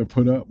are not to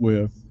put up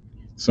with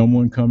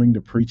someone coming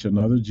to preach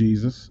another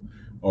Jesus,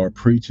 or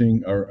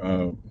preaching,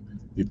 or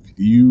if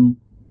you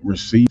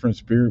receive a different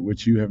spirit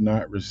which you have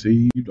not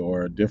received,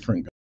 or a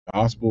different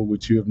gospel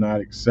which you have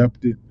not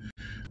accepted.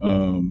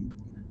 Um,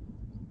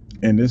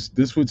 and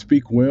this would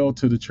speak well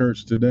to the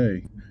church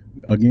today.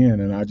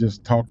 Again, and I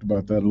just talked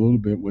about that a little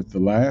bit with the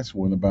last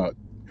one about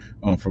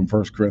from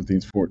 1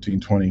 Corinthians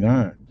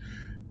 14:29.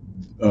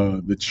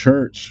 The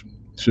church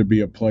should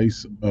be a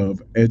place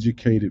of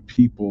educated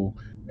people,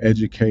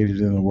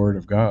 educated in the Word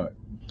of God,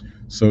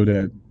 so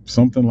that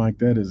something like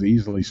that is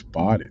easily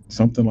spotted.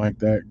 Something like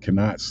that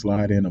cannot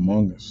slide in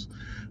among us.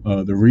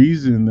 The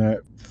reason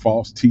that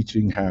false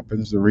teaching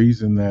happens, the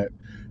reason that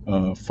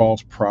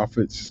false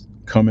prophets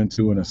come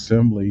into an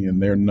assembly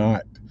and they're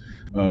not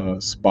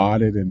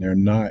spotted and they're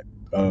not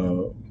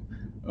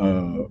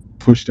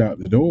pushed out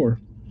the door,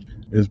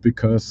 is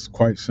because,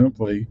 quite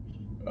simply,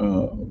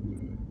 uh,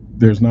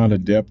 there's not a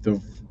depth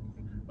of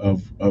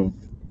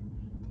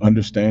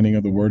understanding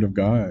of the Word of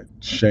God.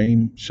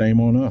 Shame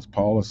on us.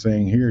 Paul is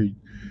saying here,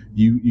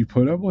 you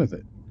put up with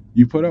it.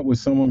 You put up with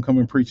someone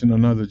coming preaching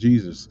another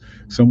Jesus,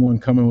 someone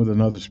coming with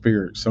another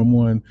spirit,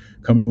 someone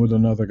coming with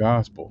another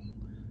gospel.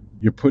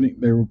 They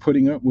were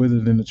putting up with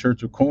it in the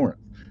church of Corinth,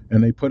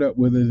 and they put up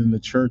with it in the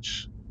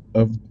church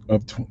of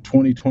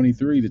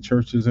 2023, the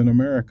churches in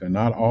America.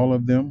 Not all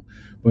of them,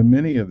 but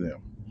many of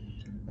them.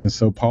 And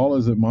so Paul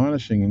is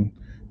admonishing,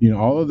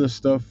 all of this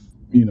stuff,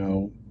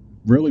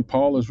 really,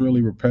 Paul is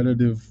really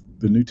repetitive.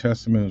 The New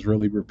Testament is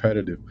really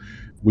repetitive.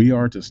 We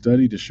are to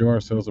study to show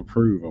ourselves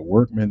approved, a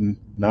workman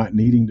not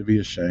needing to be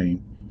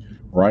ashamed,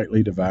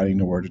 rightly dividing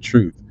the word of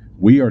truth.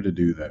 We are to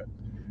do that.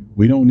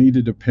 We don't need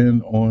to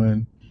depend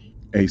on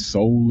a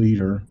sole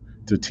leader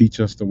to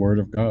teach us the word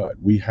of God.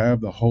 We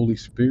have the Holy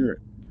Spirit.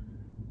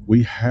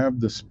 We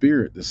have the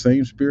Spirit, the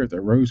same Spirit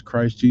that rose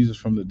Christ Jesus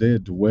from the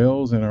dead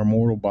dwells in our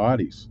mortal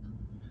bodies.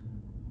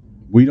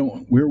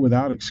 We're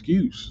without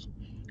excuse.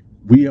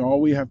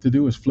 All we have to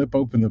do is flip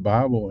open the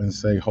Bible and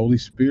say, Holy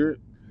Spirit,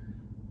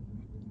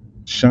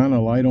 shine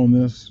a light on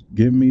this,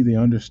 give me the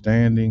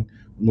understanding.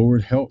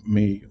 Lord, help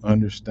me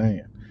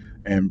understand.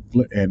 And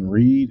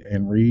read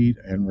and read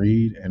and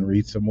read and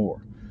read some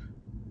more.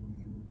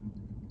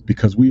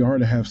 Because we are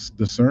to have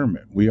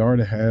discernment. We are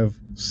to have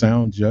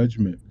sound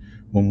judgment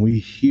when we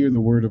hear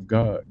the word of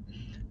God.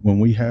 When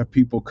we have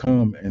people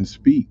come and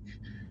speak,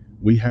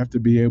 we have to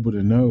be able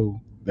to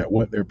know that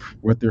what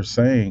they're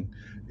saying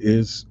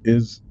is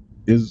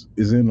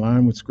in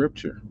line with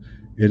Scripture.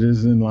 It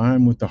is in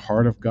line with the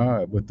heart of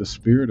God, with the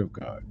Spirit of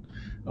God.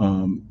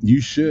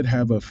 You should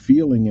have a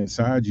feeling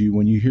inside you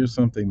when you hear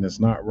something that's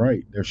not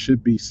right. There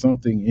should be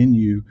something in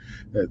you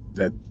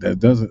that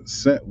doesn't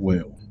set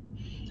well.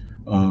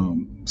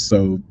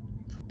 So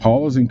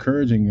Paul is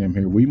encouraging them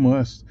here. We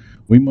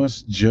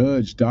must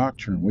judge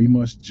doctrine. We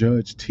must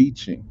judge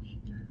teaching.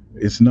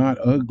 It's not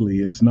ugly.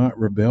 It's not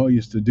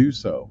rebellious to do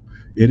so.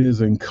 It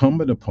is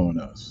incumbent upon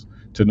us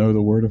to know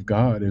the Word of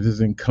God. It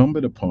is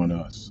incumbent upon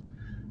us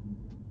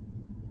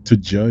to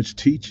judge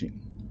teaching,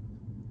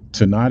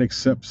 to not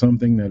accept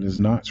something that is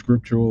not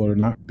scriptural or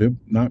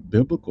not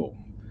biblical.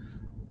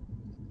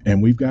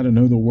 And we've got to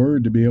know the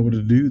Word to be able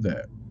to do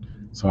that.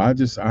 So I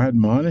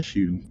admonish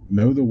you,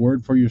 know the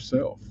Word for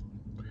yourself.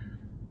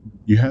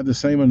 You have the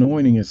same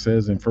anointing, it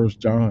says in First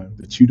John,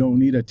 that you don't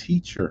need a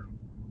teacher.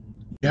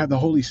 You have the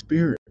Holy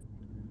Spirit.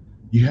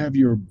 You have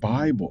your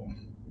Bible.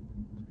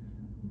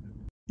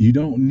 You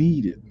don't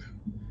need it.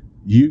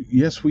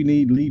 Yes, we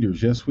need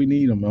leaders. Yes, we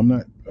need them.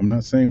 I'm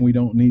not saying we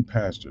don't need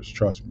pastors,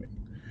 trust me.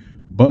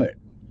 But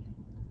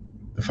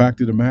the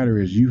fact of the matter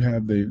is you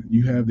have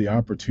the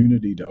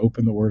opportunity to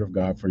open the Word of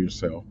God for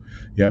yourself.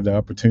 You have the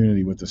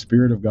opportunity with the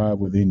Spirit of God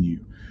within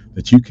you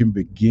that you can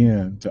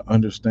begin to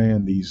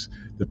understand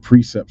the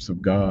precepts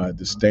of God,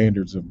 the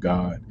standards of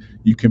God.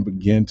 You can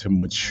begin to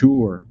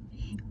mature.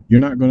 You're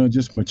not going to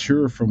just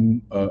mature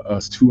from a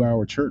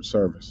 2-hour church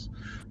service.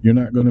 You're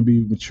not going to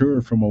be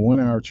mature from a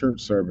 1-hour church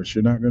service.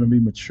 You're not going to be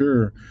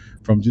mature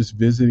from just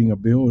visiting a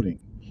building.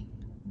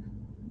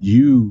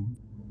 You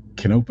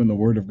can open the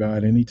Word of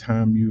God any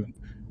time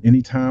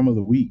of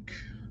the week,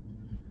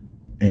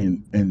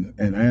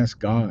 and ask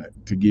God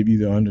to give you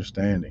the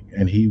understanding,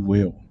 and He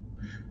will.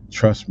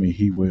 Trust me,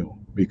 He will,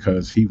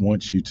 because He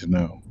wants you to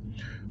know.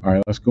 All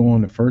right, let's go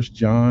on to First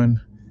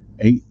John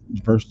 8,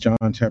 First John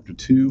chapter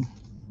 2.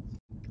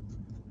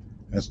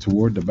 That's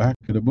toward the back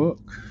of the book.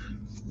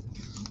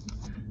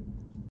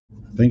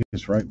 I think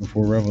it's right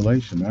before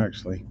Revelation,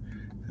 actually.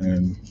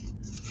 And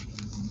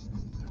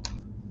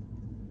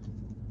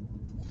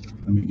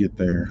let me get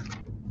there.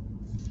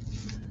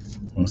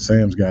 Well,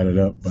 Sam's got it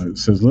up, but it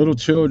says, "Little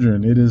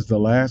children, it is the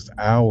last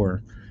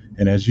hour,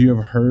 and as you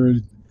have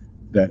heard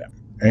that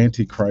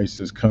Antichrist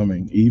is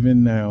coming,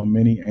 even now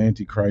many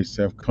Antichrists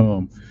have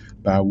come,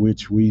 by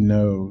which we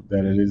know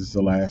that it is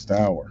the last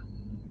hour.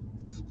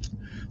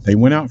 They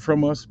went out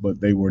from us,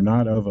 but they were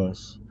not of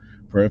us.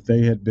 For if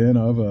they had been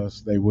of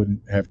us, they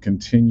wouldn't have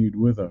continued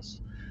with us.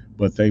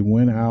 But they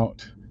went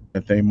out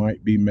that they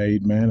might be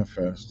made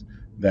manifest,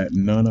 that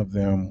none of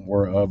them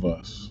were of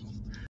us.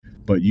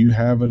 But you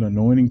have an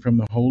anointing from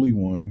the Holy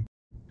One.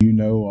 You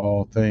know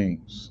all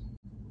things."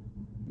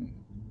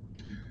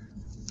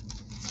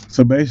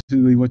 So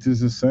basically, what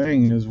this is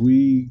saying is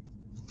we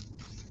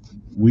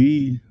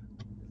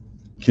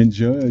can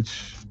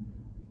judge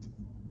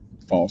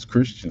false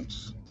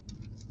Christians,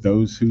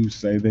 those who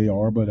say they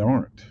are but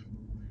aren't,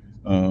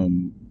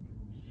 um,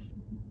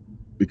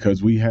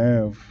 because we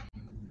have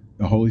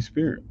the Holy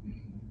Spirit.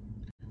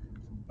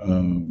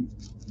 Um,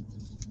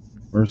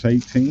 verse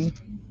 18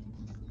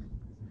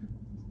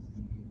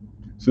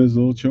 says,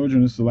 "Little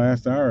children, it's the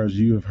last hour, as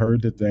you have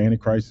heard that the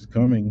Antichrist is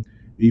coming.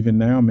 Even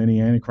now, many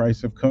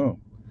Antichrists have come."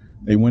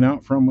 They went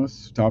out from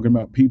us, talking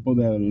about people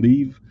that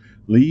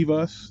leave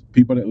us,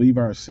 people that leave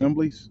our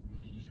assemblies,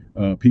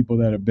 people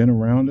that have been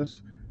around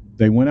us.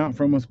 They went out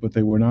from us, but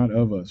they were not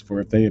of us.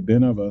 For if they had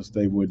been of us,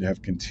 they would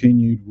have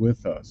continued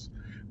with us.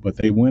 But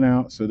they went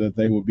out so that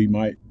they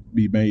might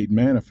be made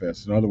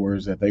manifest. In other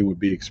words, that they would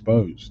be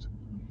exposed.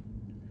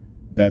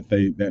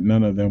 That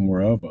none of them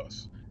were of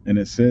us. And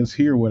it says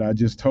here what I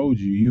just told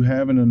you. You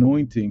have an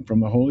anointing from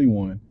the Holy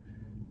One,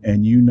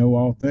 and you know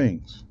all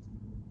things.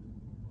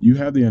 You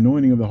have the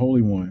anointing of the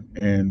Holy One,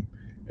 and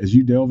as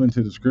you delve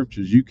into the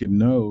scriptures, you can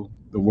know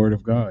the Word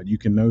of God. You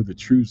can know the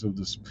truths of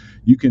this.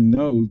 You can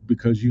know,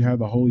 because you have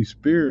the Holy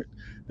Spirit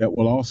that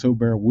will also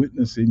bear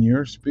witness in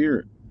your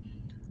spirit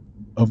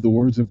of the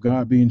words of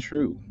God being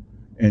true.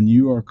 And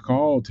you are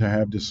called to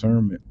have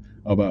discernment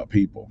about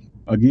people.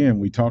 Again,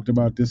 we talked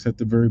about this at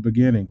the very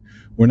beginning.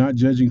 We're not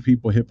judging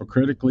people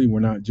hypocritically. We're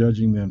not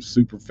judging them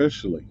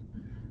superficially.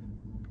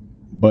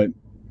 But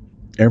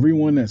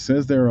everyone that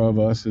says they're of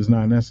us is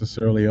not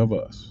necessarily of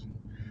us,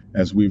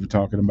 as we were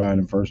talking about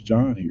in First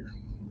John here.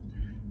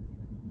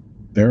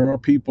 There are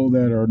people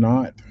that are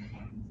not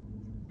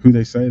who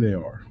they say they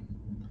are.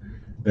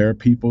 There are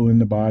people in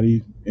the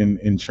body,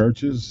 in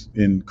churches,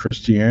 in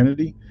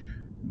Christianity,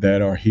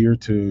 that are here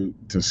to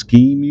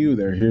scheme you.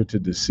 They're here to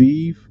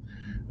deceive.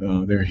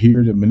 They're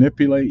here to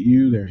manipulate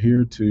you. They're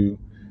here to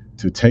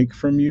take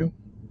from you.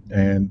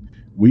 And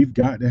we've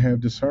got to have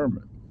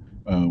discernment.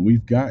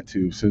 We've got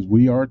to, says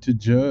we are to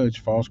judge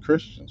false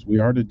Christians. We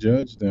are to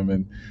judge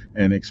them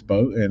and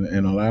expose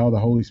and allow the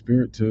Holy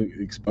Spirit to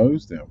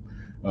expose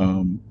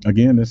them.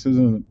 Again, this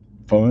isn't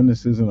fun.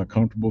 This isn't a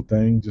comfortable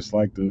thing. Just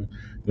like the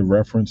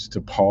reference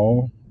to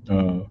Paul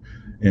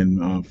in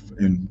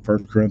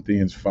 1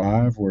 Corinthians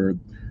 5, where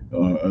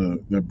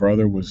the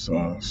brother was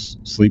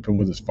sleeping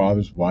with his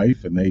father's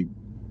wife, and they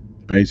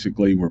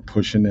basically were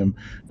pushing him.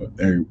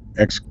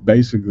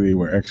 Basically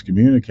were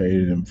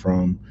excommunicated him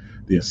from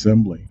the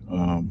assembly,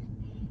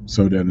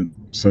 so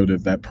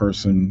that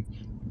person,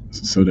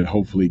 so that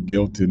hopefully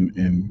guilt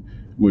and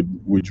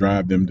would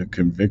drive them to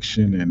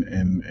conviction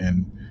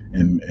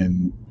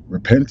and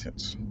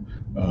repentance.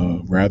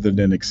 rather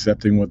than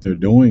accepting what they're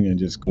doing and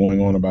just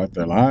going on about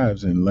their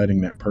lives and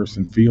letting that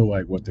person feel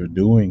like what they're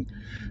doing,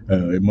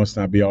 it must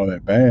not be all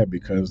that bad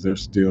because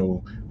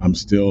I'm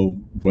still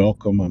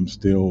welcome. I'm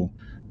still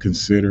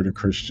considered a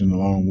Christian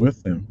along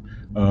with them.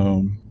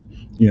 Um,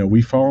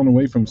 we've fallen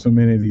away from so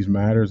many of these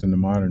matters in the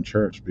modern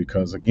church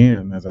because,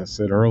 again, as I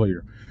said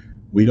earlier,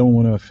 we don't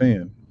want to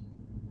offend.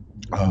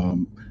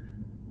 Um,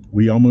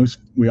 we almost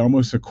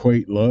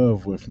equate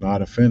love with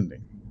not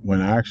offending,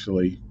 when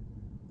actually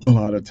a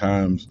lot of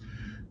times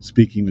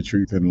speaking the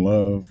truth in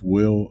love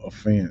will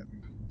offend.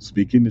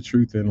 Speaking the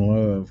truth in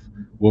love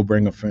will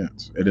bring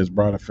offense. It has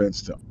brought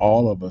offense to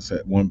all of us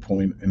at one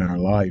point in our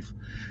life,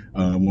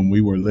 when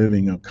we were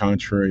living a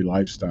contrary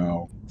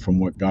lifestyle from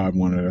what God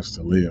wanted us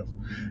to live.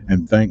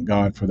 And thank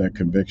God for that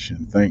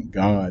conviction. Thank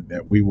God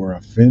that we were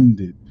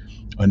offended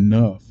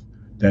enough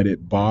that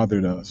it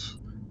bothered us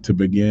to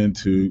begin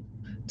to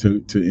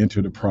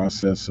enter the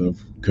process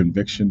of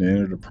conviction, to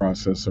enter the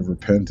process of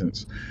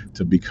repentance,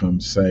 to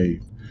become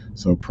saved.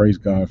 So praise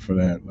God for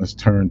that. Let's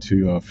turn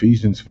to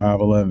Ephesians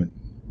 5:11.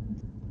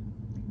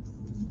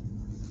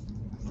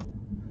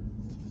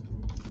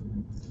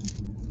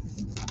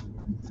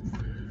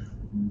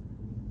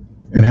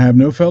 And have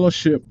no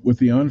fellowship with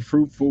the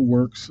unfruitful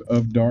works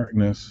of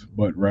darkness,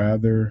 but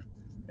rather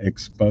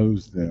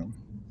expose them.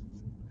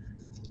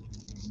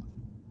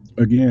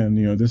 Again,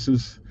 this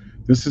is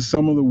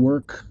some of the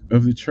work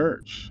of the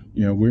church.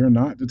 We're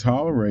not to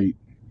tolerate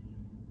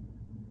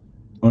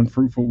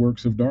unfruitful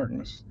works of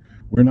darkness.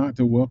 We're not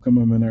to welcome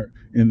them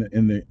in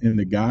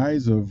the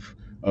guise of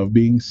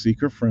being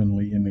seeker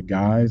friendly, in the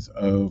guise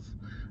of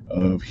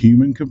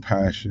human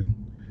compassion.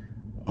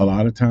 A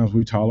lot of times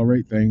we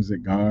tolerate things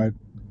that God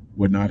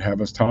would not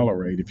have us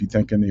tolerate. If you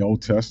think in the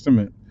Old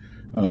Testament,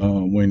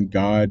 when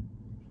God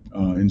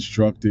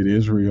instructed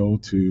Israel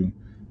to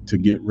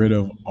get rid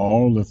of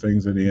all the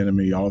things of the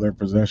enemy, all their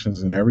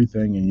possessions and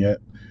everything, and yet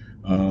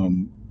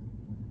um,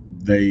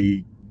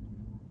 they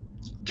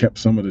kept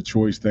some of the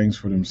choice things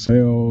for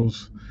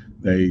themselves.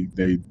 They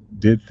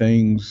did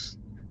things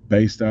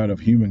based out of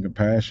human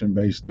compassion,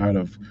 based out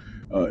of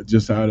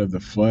just out of the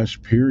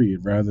flesh,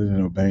 period, rather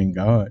than obeying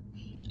God.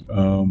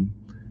 Um,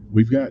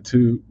 we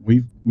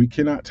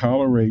cannot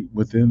tolerate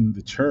within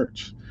the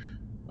church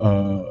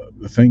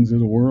the things of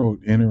the world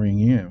entering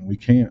in. We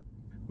can't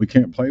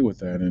play with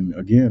that. And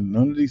again,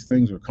 none of these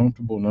things are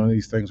comfortable. None of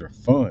these things are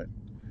fun.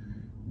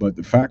 But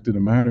the fact of the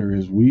matter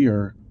is, we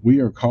are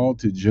called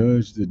to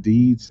judge the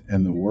deeds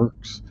and the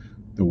works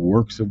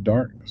of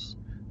darkness.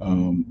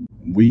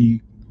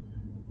 We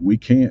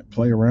can't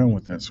play around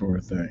with that sort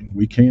of thing.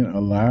 We can't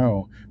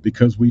allow,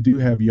 because we do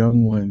have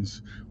young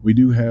ones. We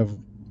do have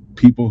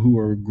people who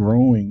are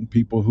growing,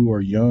 people who are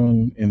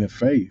young in the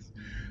faith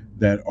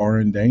that are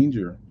in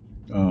danger.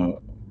 Uh,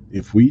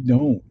 if we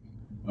don't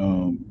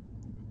um,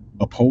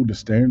 uphold the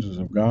standards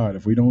of God,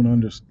 if we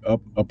don't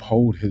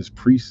uphold His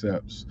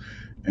precepts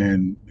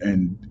and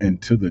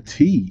to the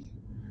T,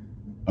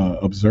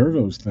 observe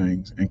those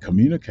things and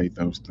communicate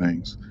those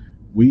things,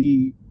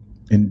 we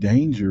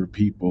endanger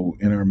people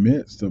in our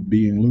midst of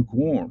being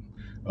lukewarm,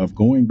 of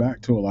going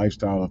back to a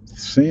lifestyle of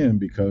sin,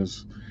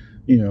 because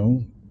you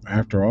know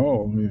after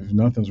all, if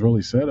nothing's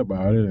really said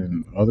about it,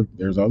 and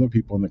there's other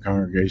people in the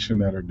congregation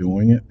that are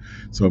doing it,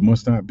 so it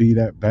must not be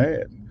that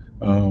bad.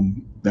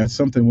 That's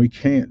something we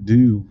can't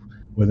do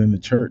within the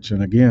church.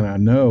 And again, I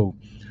know,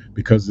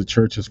 because the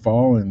church has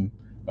fallen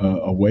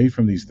away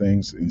from these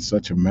things in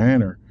such a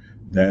manner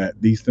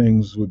that these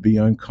things would be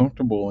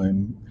uncomfortable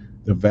in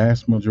the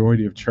vast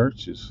majority of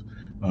churches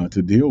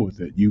to deal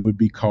with it. You would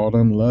be called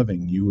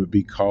unloving. You would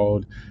be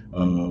called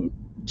uh,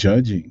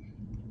 judging.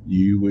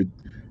 You would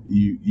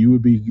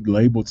be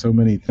labeled so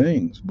many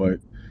things. But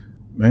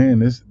man,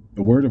 this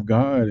the word of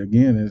God,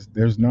 again, is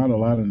there's not a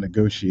lot of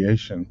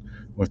negotiation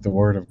with the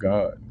word of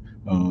God.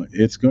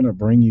 It's going to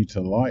bring you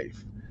to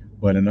life,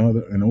 but in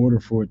order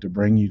for it to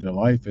bring you to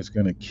life, it's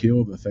going to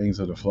kill the things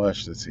of the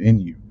flesh that's in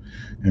you.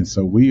 And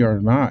so we are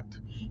not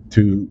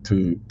to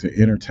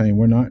entertain.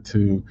 We're not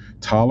to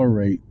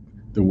tolerate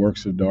the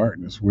works of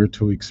darkness. We're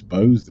to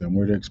expose them.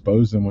 We're to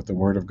expose them with the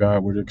word of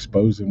God. We're to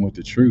expose them with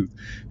the truth,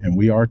 and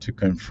we are to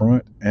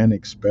confront and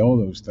expel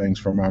those things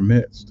from our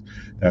midst.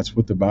 That's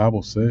what the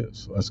Bible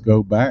says. Let's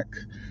go back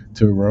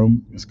to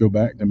Rome. Let's go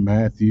back to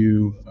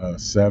Matthew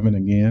 7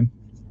 again,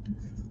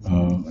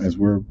 as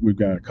we've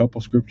got a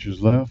couple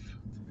scriptures left,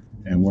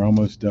 and we're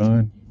almost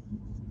done.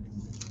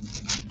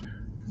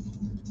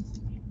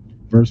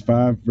 Verse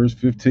 5, verse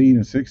 15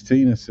 and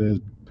 16, it says,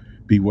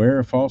 beware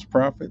of false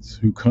prophets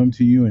who come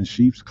to you in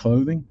sheep's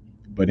clothing,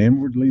 but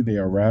inwardly they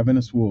are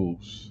ravenous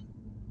wolves.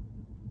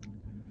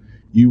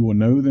 You will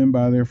know them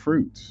by their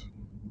fruits.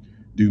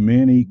 Do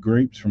men eat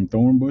grapes from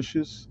thorn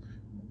bushes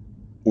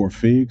or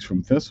figs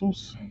from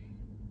thistles?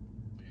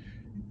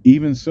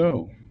 Even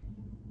so,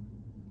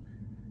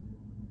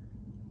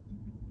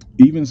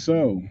 even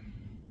so,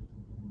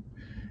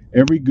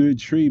 every good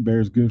tree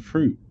bears good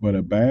fruit, but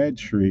a bad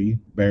tree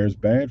bears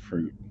bad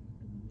fruit.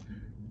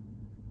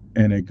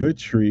 And a good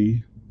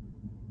tree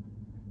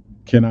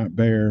cannot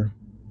bear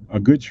A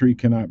good tree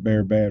cannot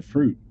bear bad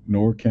fruit,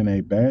 nor can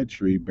a bad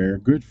tree bear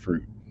good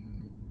fruit.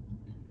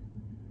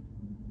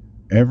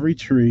 Every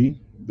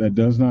tree that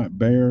does not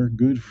bear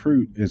good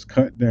fruit is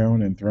cut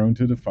down and thrown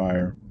to the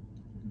fire.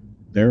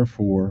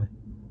 Therefore,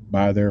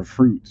 by their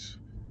fruits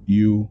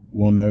you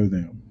will know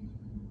them.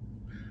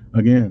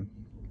 Again,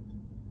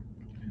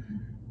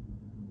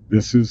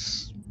 this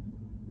is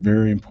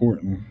very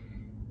important.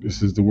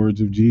 This is the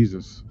words of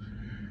Jesus.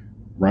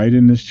 Right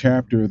in this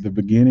chapter at the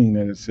beginning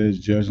that it says,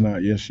 "Judge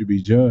not, yet you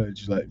be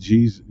judged."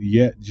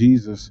 Yet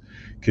Jesus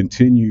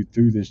continued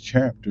through this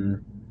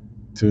chapter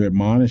to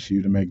admonish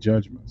you to make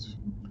judgments.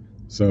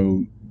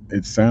 So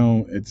it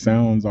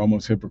sounds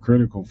almost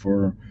hypocritical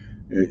for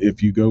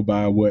if you go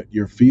by what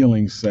your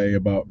feelings say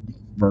about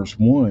verse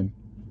 1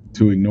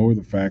 to ignore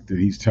the fact that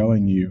he's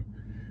telling you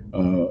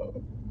uh,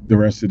 the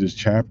rest of this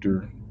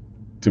chapter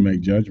to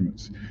make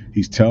judgments.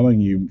 He's telling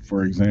you,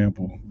 for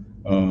example,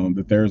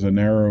 that there's a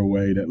narrow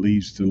way that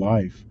leads to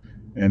life,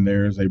 and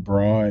there's a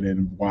broad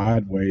and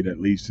wide way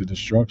that leads to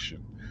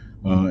destruction,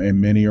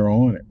 and many are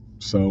on it.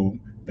 So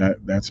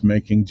that's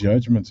making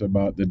judgments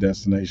about the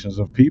destinations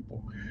of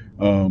people.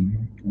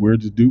 We're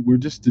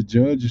just to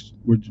judge.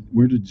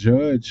 We're to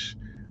judge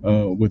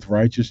with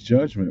righteous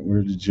judgment.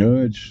 We're to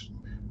judge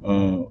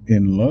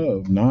in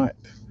love, not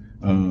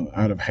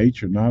out of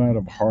hatred, not out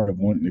of a heart of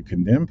wanting to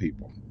condemn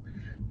people.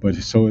 But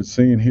so it's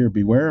saying here,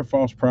 beware of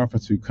false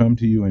prophets who come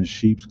to you in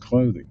sheep's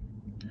clothing,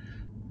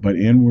 but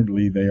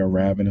inwardly they are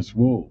ravenous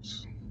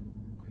wolves.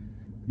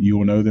 You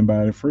will know them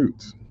by their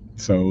fruits.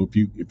 So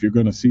if you're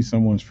going to see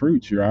someone's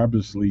fruits, you're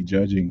obviously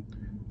judging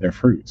their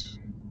fruits,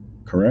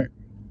 correct?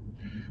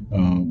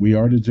 We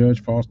are to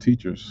judge false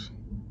teachers.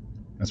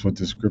 That's what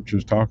the scripture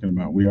is talking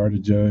about. We are to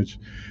judge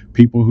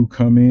people who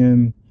come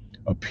in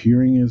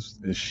appearing as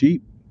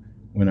sheep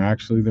when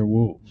actually they're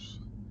wolves,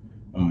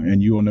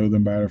 and you will know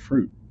them by their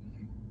fruit.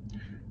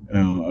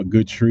 A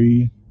good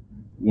tree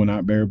will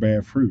not bear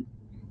bad fruit,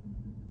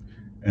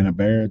 and a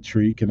bad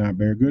tree cannot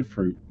bear good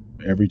fruit.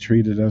 Every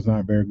tree that does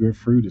not bear good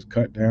fruit is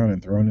cut down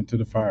and thrown into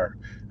the fire.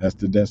 That's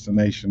the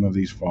destination of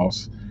these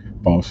false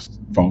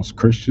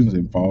Christians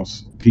and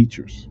false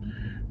teachers.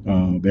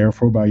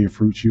 Therefore, by your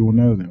fruits you will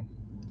know them.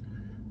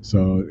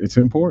 So it's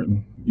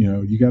important.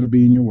 You got to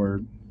be in your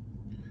word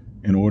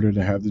in order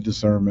to have the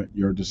discernment.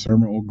 Your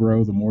discernment will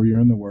grow the more you're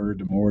in the word,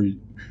 the more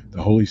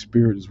the Holy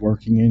Spirit is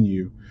working in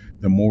you,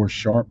 the more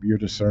sharp your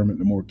discernment,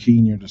 the more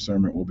keen your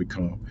discernment will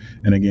become.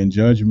 And again,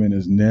 judgment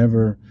is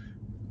never,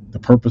 the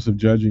purpose of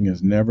judging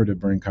is never to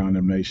bring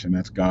condemnation.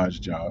 That's God's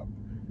job.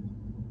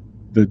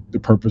 The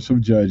purpose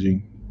of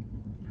judging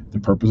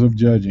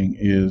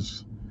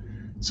is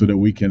so that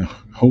we can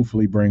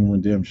hopefully bring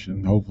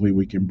redemption. Hopefully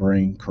we can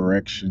bring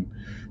correction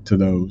to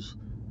those.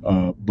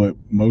 But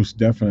most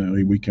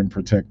definitely we can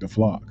protect the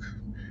flock.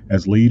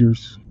 As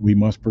leaders, we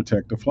must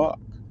protect the flock.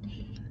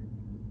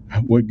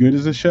 What good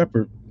is a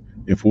shepherd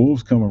if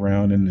wolves come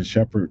around and the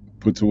shepherd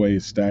puts away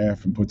his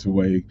staff and his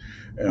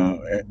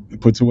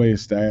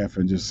staff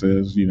and just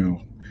says,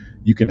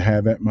 you can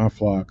have at my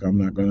flock. I'm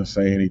not going to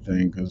say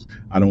anything because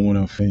I don't want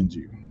to offend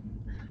you.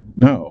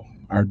 No,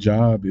 our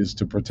job is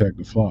to protect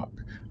the flock.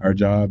 Our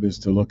job is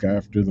to look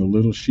after the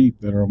little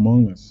sheep that are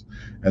among us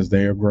as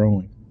they are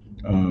growing.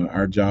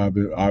 Our job,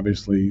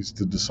 obviously, is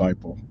to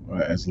disciple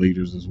as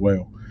leaders as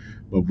well.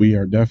 But we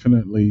are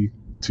definitely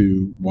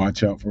to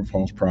watch out for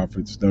false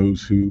prophets,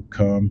 those who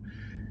come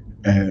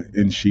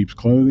in sheep's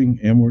clothing.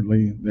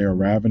 Inwardly, they are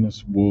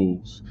ravenous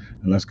wolves.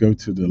 And let's go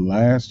to the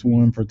last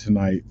one for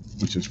tonight,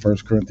 which is 1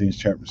 Corinthians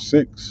chapter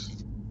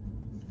 6,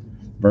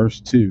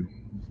 verse 2.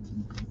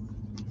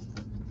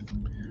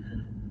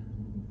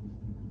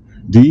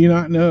 Do you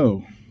not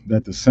know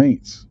that the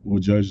saints will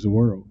judge the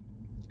world?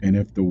 And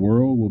if the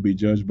world will be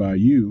judged by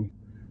you,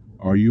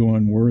 are you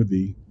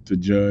unworthy to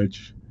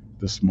judge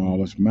the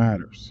smallest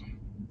matters?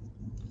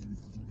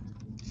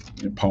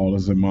 And Paul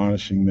is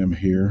admonishing them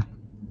here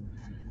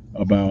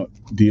about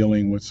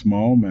dealing with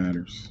small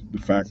matters. The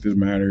fact of the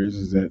matter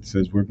is that it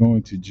says we're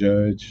going to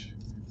judge.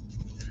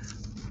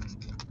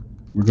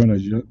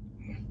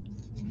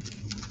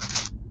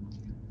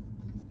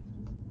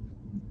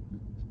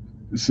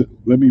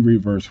 Let me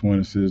read verse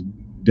 1. It says,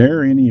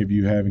 "Dare any of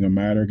you having a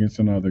matter against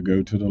another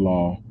go to the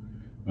law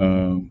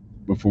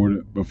before,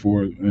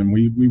 and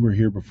we were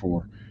here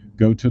before.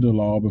 Go to the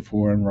law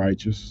before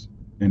unrighteous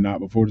and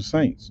not before the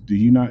saints. Do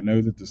you not know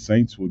that the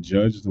saints will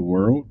judge the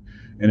world?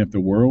 And if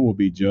the world will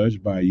be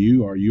judged by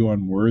you, are you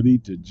unworthy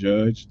to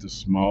judge the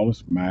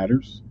smallest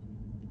matters?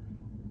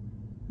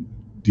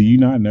 Do you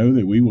not know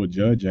that we will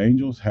judge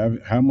angels?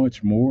 How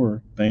much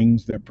more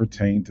things that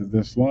pertain to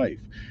this life?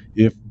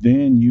 If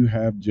then you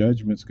have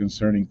judgments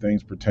concerning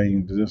things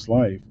pertaining to this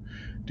life,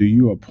 do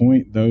you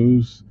appoint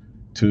those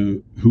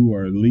to who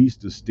are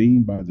least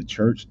esteemed by the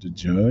church to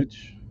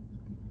judge?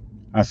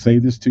 I say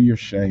this to your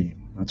shame."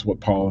 That's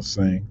what Paul is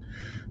saying.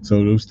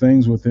 So those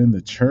things within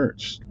the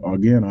church,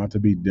 again, ought to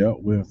be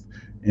dealt with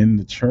in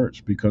the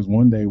church, because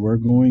one day we're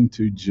going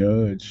to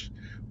judge.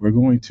 We're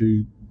going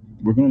to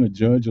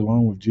judge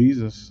along with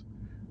Jesus.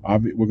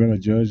 We're going to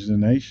judge the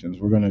nations.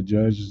 We're going to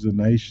judge the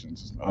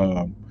nations.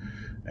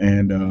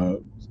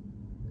 And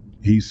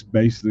he's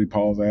basically,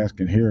 Paul's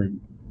asking here,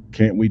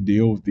 can't we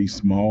deal with these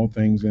small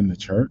things in the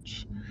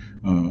church?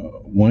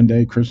 One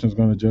day Christians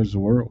going to judge the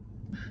world.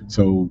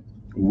 So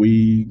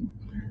we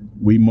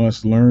we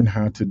must learn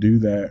how to do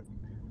that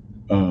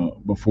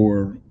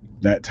before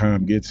that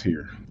time gets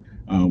here.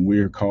 We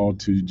are called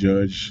to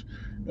judge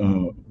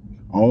uh,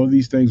 all of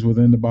these things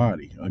within the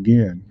body.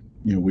 Again,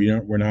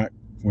 we're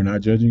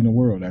not judging the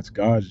world. That's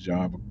God's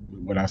job.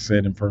 What I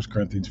said in 1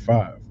 Corinthians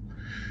 5.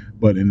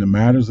 But in the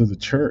matters of the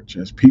church,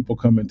 as people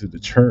come into the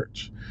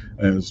church,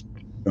 as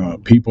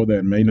people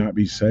that may not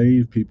be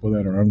saved, people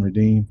that are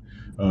unredeemed,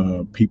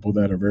 people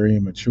that are very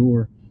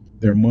immature,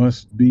 there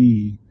must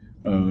be,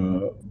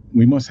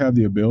 we must have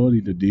the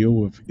ability to deal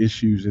with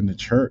issues in the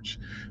church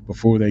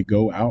before they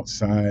go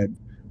outside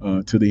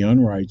to the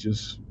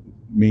unrighteous,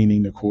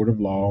 meaning the court of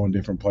law and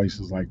different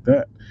places like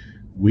that.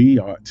 We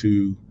ought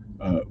to,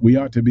 we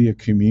ought to be a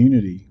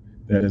community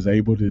that is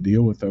able to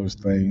deal with those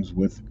things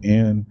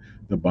within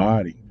the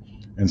body.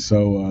 And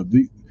so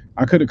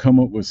I could have come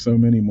up with so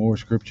many more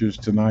scriptures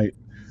tonight.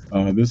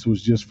 This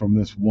was just from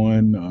this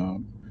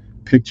one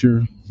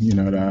picture,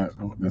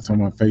 that's on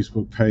my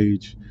Facebook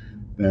page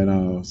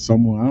that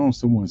someone, I don't know,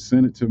 someone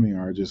sent it to me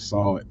or I just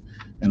saw it.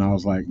 And I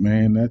was like,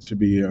 man,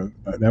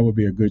 that would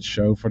be a good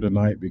show for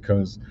tonight,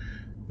 because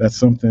that's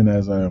something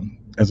as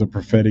a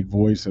prophetic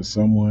voice, as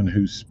someone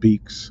who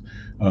speaks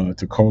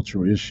to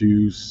cultural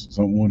issues,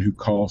 someone who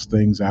calls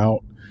things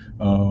out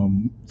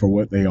for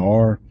what they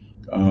are.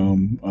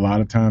 A lot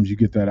of times you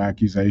get that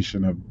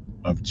accusation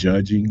of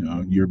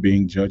judging. You're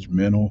being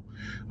judgmental.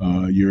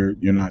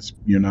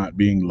 You're not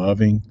being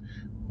loving.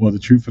 Well, the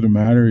truth of the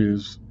matter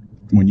is,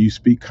 when you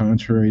speak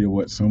contrary to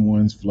what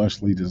someone's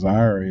fleshly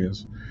desire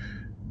is,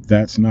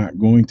 that's not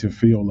going to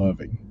feel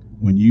loving.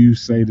 When you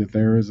say that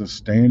there is a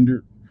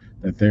standard,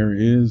 that there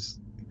is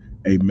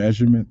a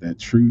measurement, that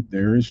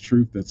there is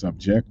truth that's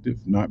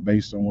objective, not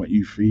based on what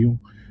you feel,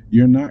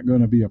 you're not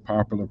going to be a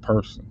popular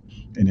person.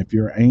 And if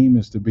your aim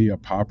is to be a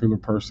popular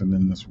person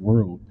in this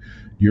world,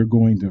 you're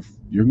going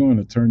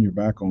to turn your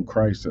back on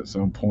Christ at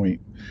some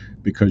point,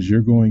 because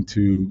you're going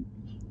to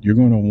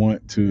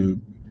want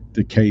to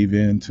cave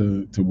in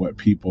to what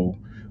people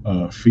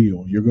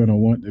feel. You're going to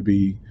want to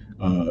be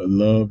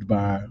loved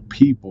by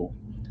people.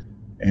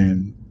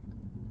 And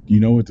you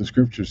know what the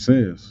scripture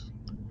says: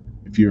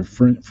 if your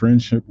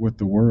friendship with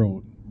the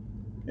world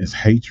is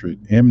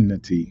hatred,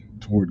 enmity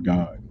toward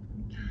God.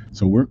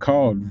 So we're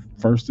called,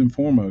 first and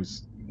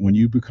foremost, when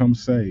you become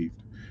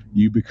saved,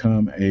 you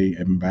become a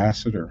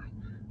ambassador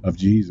of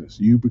Jesus.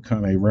 You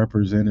become a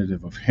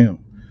representative of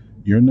Him.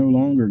 You're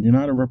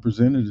not a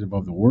representative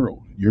of the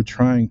world. You're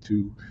trying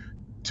to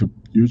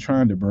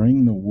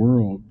bring the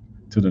world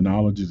to the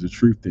knowledge of the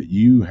truth that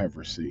you have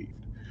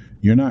received.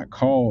 You're not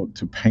called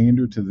to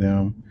pander to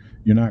them.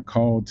 You're not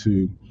called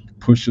to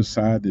push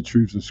aside the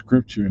truths of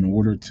Scripture in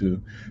order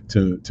to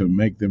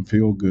make them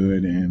feel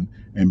good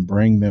and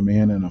bring them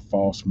in a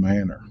false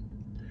manner.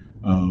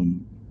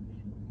 Um,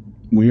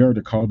 we are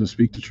called to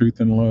speak the truth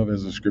in love,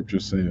 as the Scripture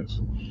says,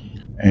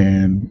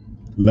 and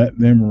let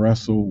them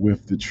wrestle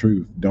with the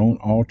truth. Don't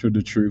alter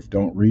the truth.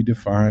 Don't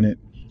redefine it.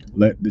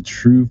 Let the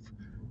truth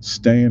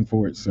stand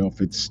for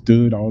itself. It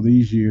stood all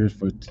these years,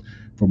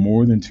 for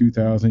more than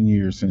 2,000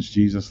 years since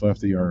Jesus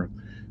left the earth.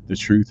 The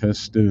truth has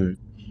stood,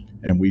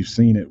 and we've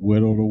seen it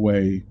whittled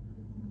away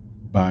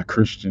by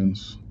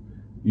Christians,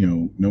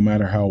 no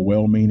matter how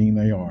well-meaning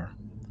they are.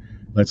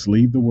 Let's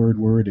leave the word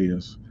where it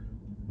is.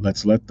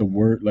 Let's let the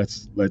word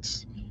let's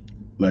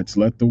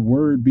let the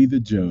word be the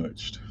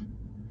judged,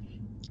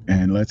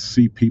 and let's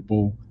see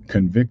people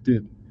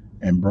convicted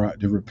and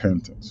brought to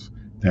repentance.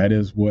 That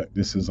is what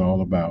this is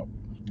all about.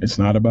 It's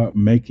not about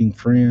making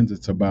friends,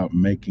 it's about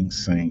making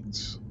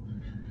saints.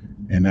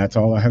 And that's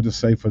all I have to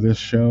say for this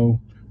show.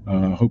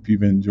 Hope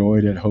you've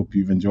enjoyed it. Hope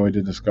you've enjoyed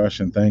the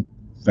discussion.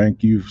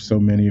 Thank you,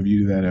 so many of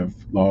you that have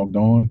logged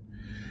on.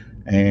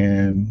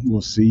 And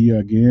we'll see you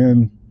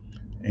again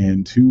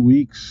in 2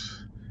 weeks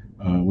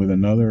with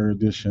another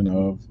edition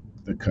of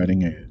The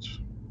Cutting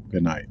Edge.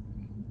 Good night.